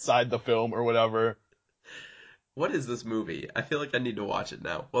inside the film or whatever. What is this movie? I feel like I need to watch it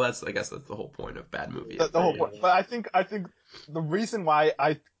now. Well, I guess that's the whole point of bad movie. The whole point. But I think the reason why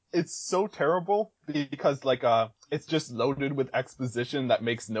it's so terrible because like it's just loaded with exposition that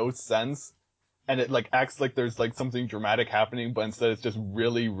makes no sense, and it like acts like there's like something dramatic happening, but instead it's just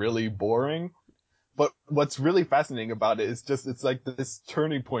really really boring. But what's really fascinating about it is just it's like this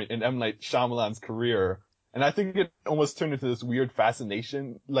turning point in M. Night Shyamalan's career, and I think it almost turned into this weird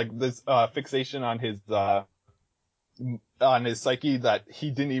fascination, like this fixation on his psyche that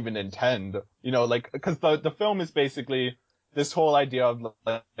he didn't even intend. You know, like, because the film is basically this whole idea of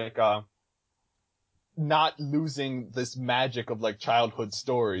like not losing this magic of like childhood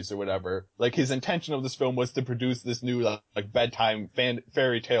stories or whatever. Like his intention of this film was to produce this new like bedtime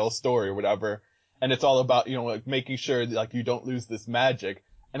fairy tale story or whatever, and it's all about, you know, like making sure that like you don't lose this magic.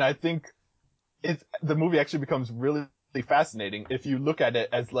 And I think the movie actually becomes really fascinating if you look at it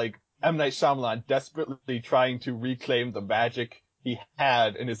as like M. Night Shyamalan desperately trying to reclaim the magic he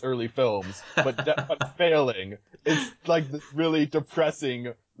had in his early films, but failing. It's like this really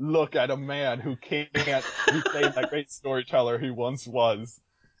depressing look at a man who can't reclaim that great storyteller he once was.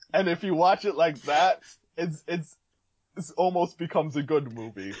 And if you watch it like that, it's almost becomes a good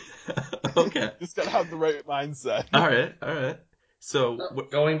movie. Okay. Just gotta have the right mindset. All right. So,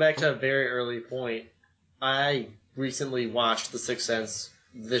 Going back to a very early point, I recently watched The Sixth Sense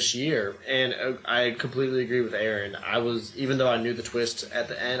this year, and I completely agree with Aaron. Even though I knew the twist at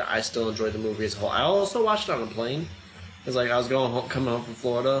the end, I still enjoyed the movie as a whole. I also watched it on a plane. It's like I was coming home from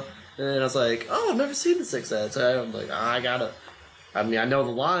Florida, and I was like, "Oh, I've never seen The Sixth Sense." I'm like, I mean, I know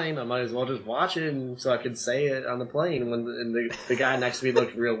the line. I might as well just watch it, so I could say it on the plane. And the guy next to me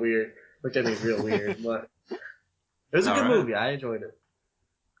looked at me real weird, but it was a good All right. movie. I enjoyed it.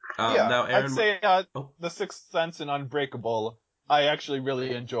 Yeah, now Aaron, I'd say Oh. The Sixth Sense and Unbreakable I actually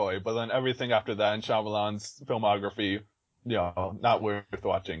really enjoy, but then everything after that in Shyamalan's filmography, you know, not worth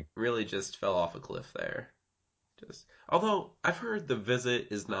watching. really just fell off a cliff there. Although I've heard The Visit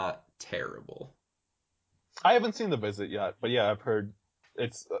is not terrible. I haven't seen The Visit yet, but yeah, I've heard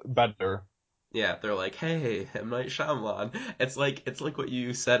it's better. Yeah, they're like, hey, M. Night Shyamalan. It's like what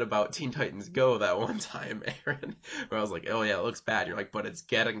you said about Teen Titans Go that one time, Aaron, where I was like, oh yeah, it looks bad. You're like, but it's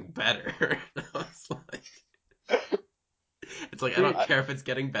getting better. I was like, it's like, I don't care if it's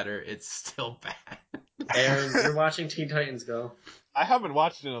getting better, it's still bad. Aaron, you're watching Teen Titans Go. I haven't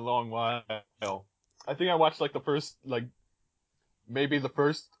watched it in a long while. I think I watched like maybe the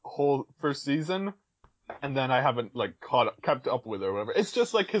first season, and then I haven't like kept up with it or whatever. It's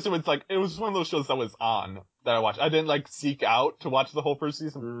just like, cause it was one of those shows that was on that I watched. I didn't like seek out to watch the whole first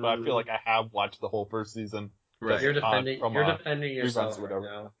season, but I feel like I have watched the whole first season. Right. You're defending reruns yourself or right whatever.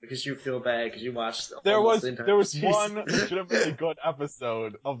 now because you feel bad because you watched There almost was the entire there was season. one legitimately good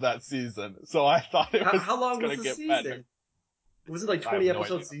episode of that season, so I thought it was How long gonna was the get season? better. Was it like I have 20 no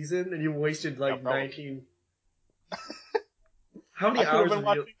episode idea. season and you wasted like Yeah, probably. 19? How I many could have hours been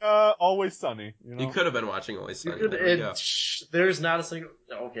of you? watching Always Sunny. You know. You could have been watching Always You Sunny. could. There we go. There's not a single.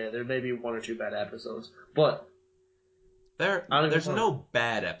 Okay, there may be one or two bad episodes, but I don't even There's want. no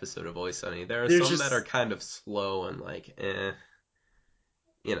bad episode of Always Sunny. There are There's some that are just kind of slow and like,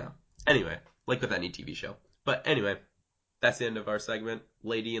 you know. Anyway, like with any TV show. But anyway, that's the end of our segment.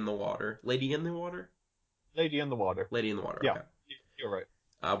 Lady in the Water. Lady in the Water? Lady in the Water. Lady in the Water. Yeah, Okay. you're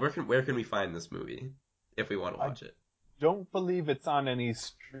right. Where can we find this movie if we want to I watch it? don't believe it's on any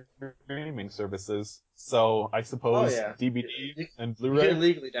streaming services, so I oh suppose yeah, DVD you, and you can Blu-ray.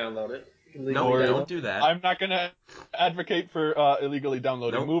 illegally download it. You can No, legally Or don't download. do that. I'm not gonna advocate for illegally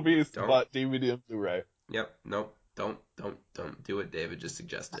downloading Nope, movies, don't. but DVD and Blu-ray. Yep, nope, don't do what David just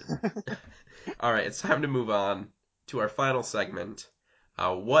suggested. All right, it's time to move on to our final segment.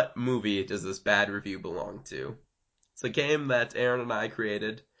 What movie does this bad review belong to? It's a game that Aaron and I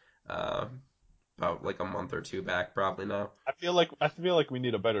created about like a month or two back, probably now. I feel like we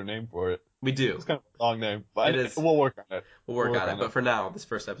need a better name for it. We do. It's kind of a long name, but It is. we'll work on it. We'll work on it. But for now, this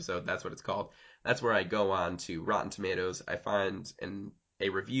first episode, that's what it's called. That's where I go on to Rotten Tomatoes. I find a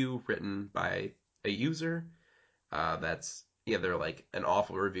review written by a user that's either like an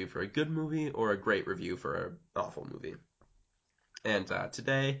awful review for a good movie or a great review for an awful movie. And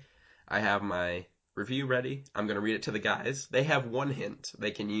today, I have my review ready. I'm going to read it to the guys. They have one hint.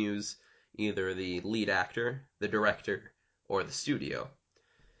 They can use either the lead actor, the director, or the studio.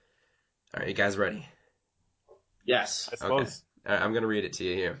 All right, you guys ready? Yes. I Okay. suppose. All right, I'm going to read it to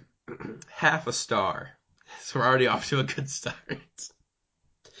you here. Half a star. So we're already off to a good start.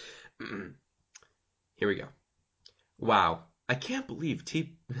 Here we go. Wow. I can't believe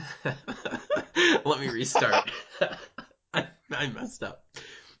Let me restart. I messed up.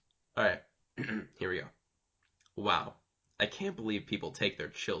 All right. Here we go. Wow. I can't believe people take their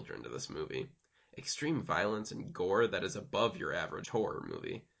children to this movie. Extreme violence and gore that is above your average horror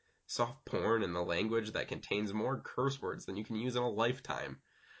movie. Soft porn in the language that contains more curse words than you can use in a lifetime.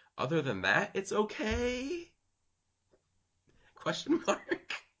 Other than that, it's okay? Question mark.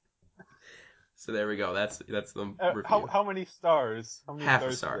 So there we go. That's the review. How many stars? How many Half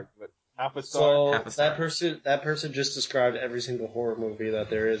a stars? star. Do you give it? Half a star. So Half a star. that person just described every single horror movie that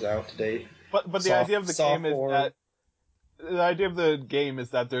there is out to date. But the Soft- idea of the soft game is porn. that the idea of the game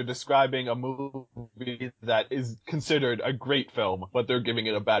is that they're describing a movie that is considered a great film, but they're giving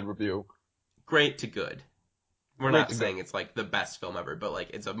it a bad review. Great to good. We're Great not to saying it's like the best film ever, but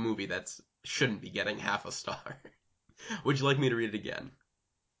like it's a movie that shouldn't be getting half a star. Would you like me to read it again?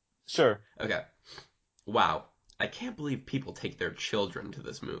 Sure. Okay. Wow. I can't believe people take their children to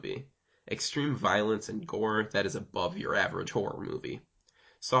this movie. Extreme violence and gore that is above your average horror movie.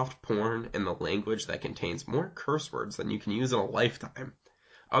 Soft porn in the language that contains more curse words than you can use in a lifetime.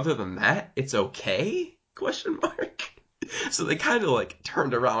 Other than that, it's okay? Question mark. So they kind of like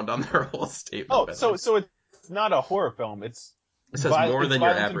turned around on their whole statement. Oh, but, so like, it's not a horror film. it says more it's than your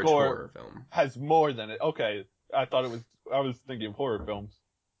violence and average gore horror film. has more than it. Okay, I was thinking of horror films.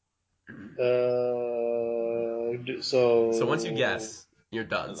 So So once you guess, you're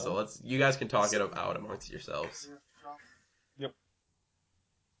done. Hello? So you guys can talk it out amongst yourselves. Yep.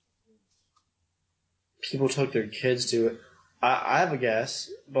 people took their kids to it. I have a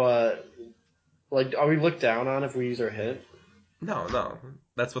guess, but like, are we looked down on if we use our hint? No.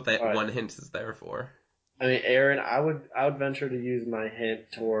 That's what that All right. one hint is there for. I mean, Aaron, I would venture to use my hint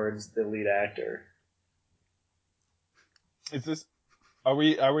towards the lead actor. Is this? Are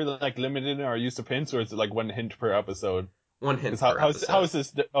we like limited in our use of hints, or is it like one hint per episode? One hint 'Cause per episode. how is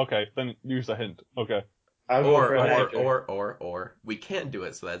this? Okay, then use a hint. Okay. I'll go for an actor. Or we can't do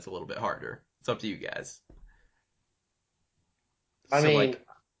it, so that's a little bit harder. It's up to you guys. I So, mean, like,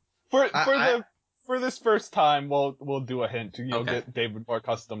 For this first time, we'll do a hint to Okay. get David more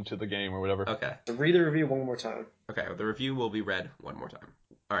accustomed to the game or whatever. okay. read the review one more time. Okay, the review will be read one more time.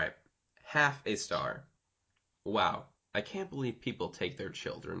 Alright. Half a star. Wow. I can't believe people take their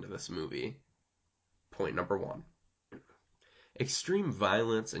children to this movie. Point number 1. Extreme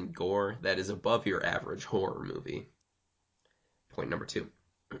violence and gore that is above your average horror movie. Point number 2.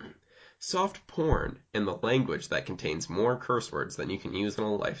 Soft porn in the language that contains more curse words than you can use in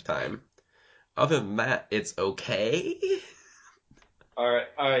a lifetime. Other than that, it's okay? All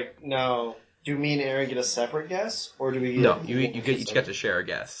right. Now, do me and Aaron get a separate guess, or do we? No, you each get to share a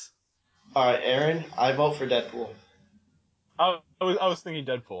guess. All right, Aaron, I vote for Deadpool. I was thinking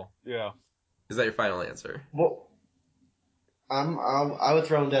Deadpool. Yeah. Is that your final answer? Well, I would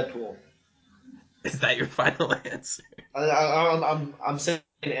throw in Deadpool. Is that your final answer? I'm saying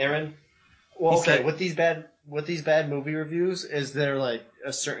Aaron. Well, He okay, said- with these bad with these bad movie reviews, is there like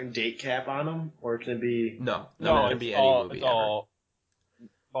a certain date cap on them, or can it be? No, it No, can it's be any all movie it's ever.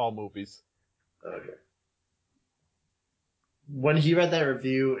 all movies. Okay. When he read that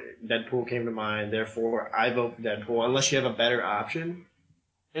review, Deadpool came to mind. Therefore, I vote for Deadpool. Unless you have a better option.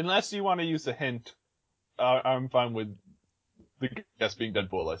 Unless you want to use a hint, I'm fine with the guess being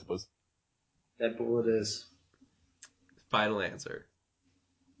Deadpool, I suppose. Deadpool it is. Final answer.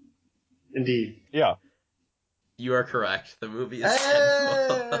 Indeed. Yeah. You are correct. The movie is Hey!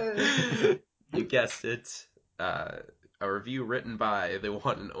 Deadpool. You guessed it. A review written by the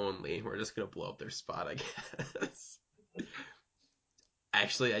one and only. We're just gonna blow up their spot, I guess.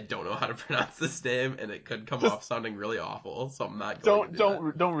 Actually, I don't know how to pronounce this name, and it could come off sounding really awful, so I'm not going to do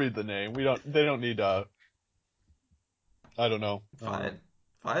that. Don't read the name. They don't need I don't know. Fine.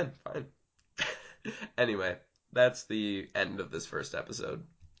 Anyway, that's the end of this first episode.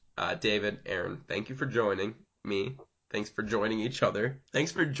 David, Aaron, thank you for joining me. Thanks for joining each other.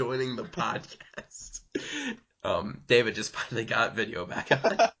 Thanks for joining the podcast. David just finally got video back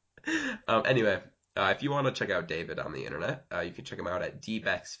on. Anyway, if you want to check out David on the internet, you can check him out at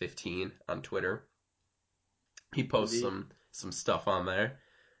dbex15 on Twitter. He posts some stuff on there.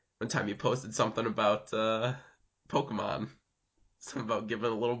 One time he posted something about Pokemon. Something about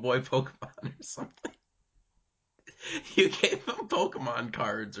giving a little boy Pokemon or something. You gave him Pokemon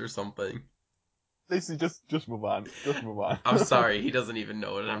cards or something. Lacey, just move on. Just move on. I'm sorry, he doesn't even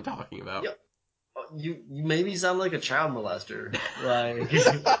know what I'm talking about. Yep. You maybe sound like a child molester. Like,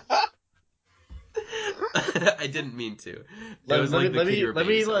 I didn't mean to. It let, was let like me the kid you were let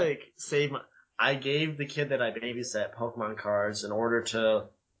me babysitting. like save my. I gave the kid that I babysat Pokemon cards in order to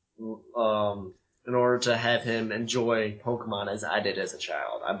have him enjoy Pokemon as I did as a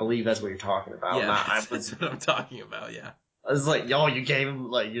child. I believe that's what you're talking about. Yeah, I that's what I'm talking about, yeah. was like, yo, you gave him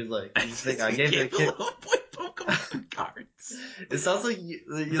like you think I gave the a kid. little boy Pokemon cards. It sounds like you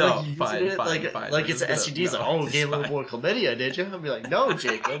No, like you fine, using it fine, like fine. like We're it's just an gonna- STDs. no, Like, oh, it's gave little fine. boy chlamydia, did you? I'll be like, no,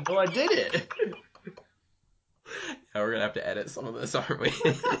 Jacob, no, I did it. Yeah, we're gonna have to edit some of this, aren't we?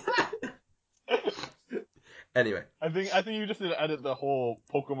 Anyway. I think you just need to edit the whole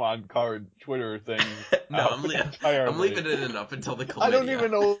Pokemon card Twitter thing. No, out I'm entirely. leaving it in up until the chlamydia. I don't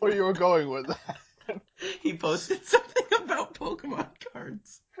even know where you were going with that. He posted something about Pokemon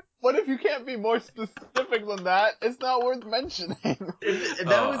cards. What if you can't be more specific than that? It's not worth mentioning. And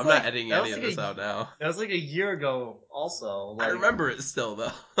I'm not editing any of this out now. That was like a year ago. Also, I like, remember it still,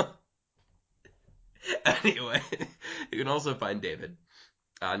 though. Anyway, you can also find David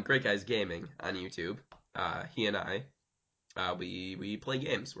on Great Guys Gaming on YouTube. He and I, we play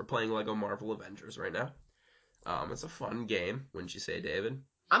games. We're playing Lego Marvel Avengers right now. It's a fun game, wouldn't you say, David?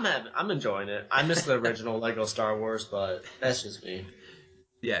 I'm enjoying it. I missed the original Lego Star Wars, but that's just me.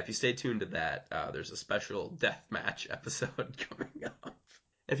 Yeah, if you stay tuned to that, there's a special deathmatch episode coming up.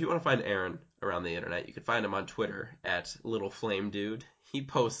 If you want to find Aaron around the internet, you can find him on Twitter at Little Flame Dude. He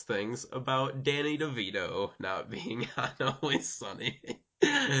posts things about Danny DeVito not being on Always Sunny.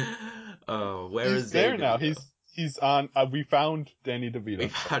 Oh, where is He's there Danny now. DeVito? He's on. We found Danny DeVito. We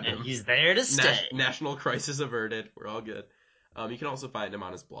found him. And he's there to stay. National crisis averted. We're all good. You can also find him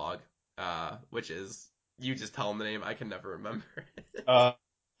on his blog, which is, you just tell him the name. I can never remember it.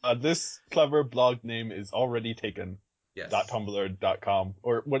 This clever blog name is already taken. Yes. .tumblr.com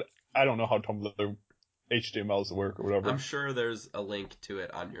or what? I don't know how Tumblr HTMLs work or whatever. I'm sure there's a link to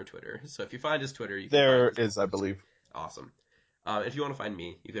it on your Twitter. So if you find his Twitter, you can There find his is, I believe. Awesome. If you want to find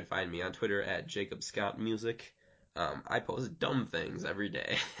me, you can find me on Twitter at Jacob Scott Music. I post dumb things every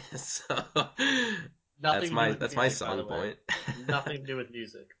day, so that's my selling point. Nothing to do with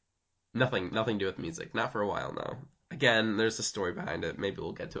music. Nothing to do with music. Not for a while now. Again, there's a story behind it. Maybe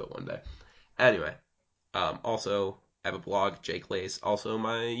we'll get to it one day. Anyway, also I have a blog, Jake Lace. Also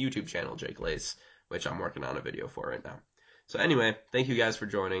my YouTube channel, Jake Lace, which I'm working on a video for right now. So anyway, thank you guys for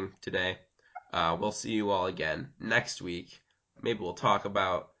joining today. We'll see you all again next week. Maybe we'll talk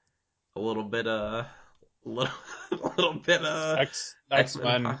about a little bit X-Men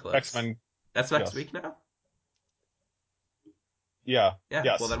Apocalypse. X-Men. That's next Yes. week now? Yeah. Yeah.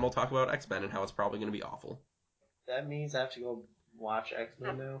 Yes. Well, then we'll talk about X-Men and how it's probably going to be awful. That means I have to go watch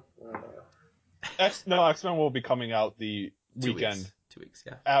X-Men now? X-Men will be coming out the 2 weekend. weeks. 2 weeks,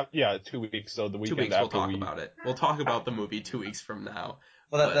 yeah. Yeah, 2 weeks. So the 2 weekend weeks after we'll talk about it. We'll talk about the movie 2 weeks from now.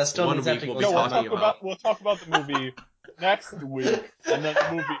 Well, that still 1 means I have week to we'll go be No, talking about. we'll talk about the movie next week, and then the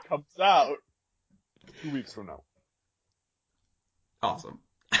movie comes out 2 weeks from now. Awesome.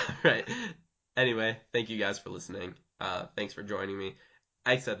 Right. Anyway, thank you guys for listening. Thanks for joining me.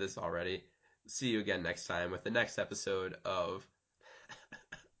 I said this already. See you again next time with the next episode of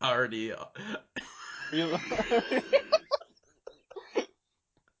already.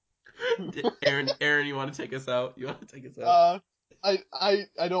 Aaron, you want to take us out? You want to take us out?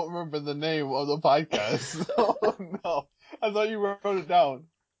 I don't remember the name of the podcast. Oh no, I thought you wrote it down.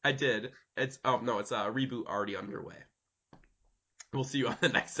 I did. It's Reboot Already Underway. We'll see you on the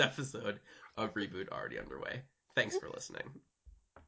next episode of Reboot Already Underway. Thanks for listening.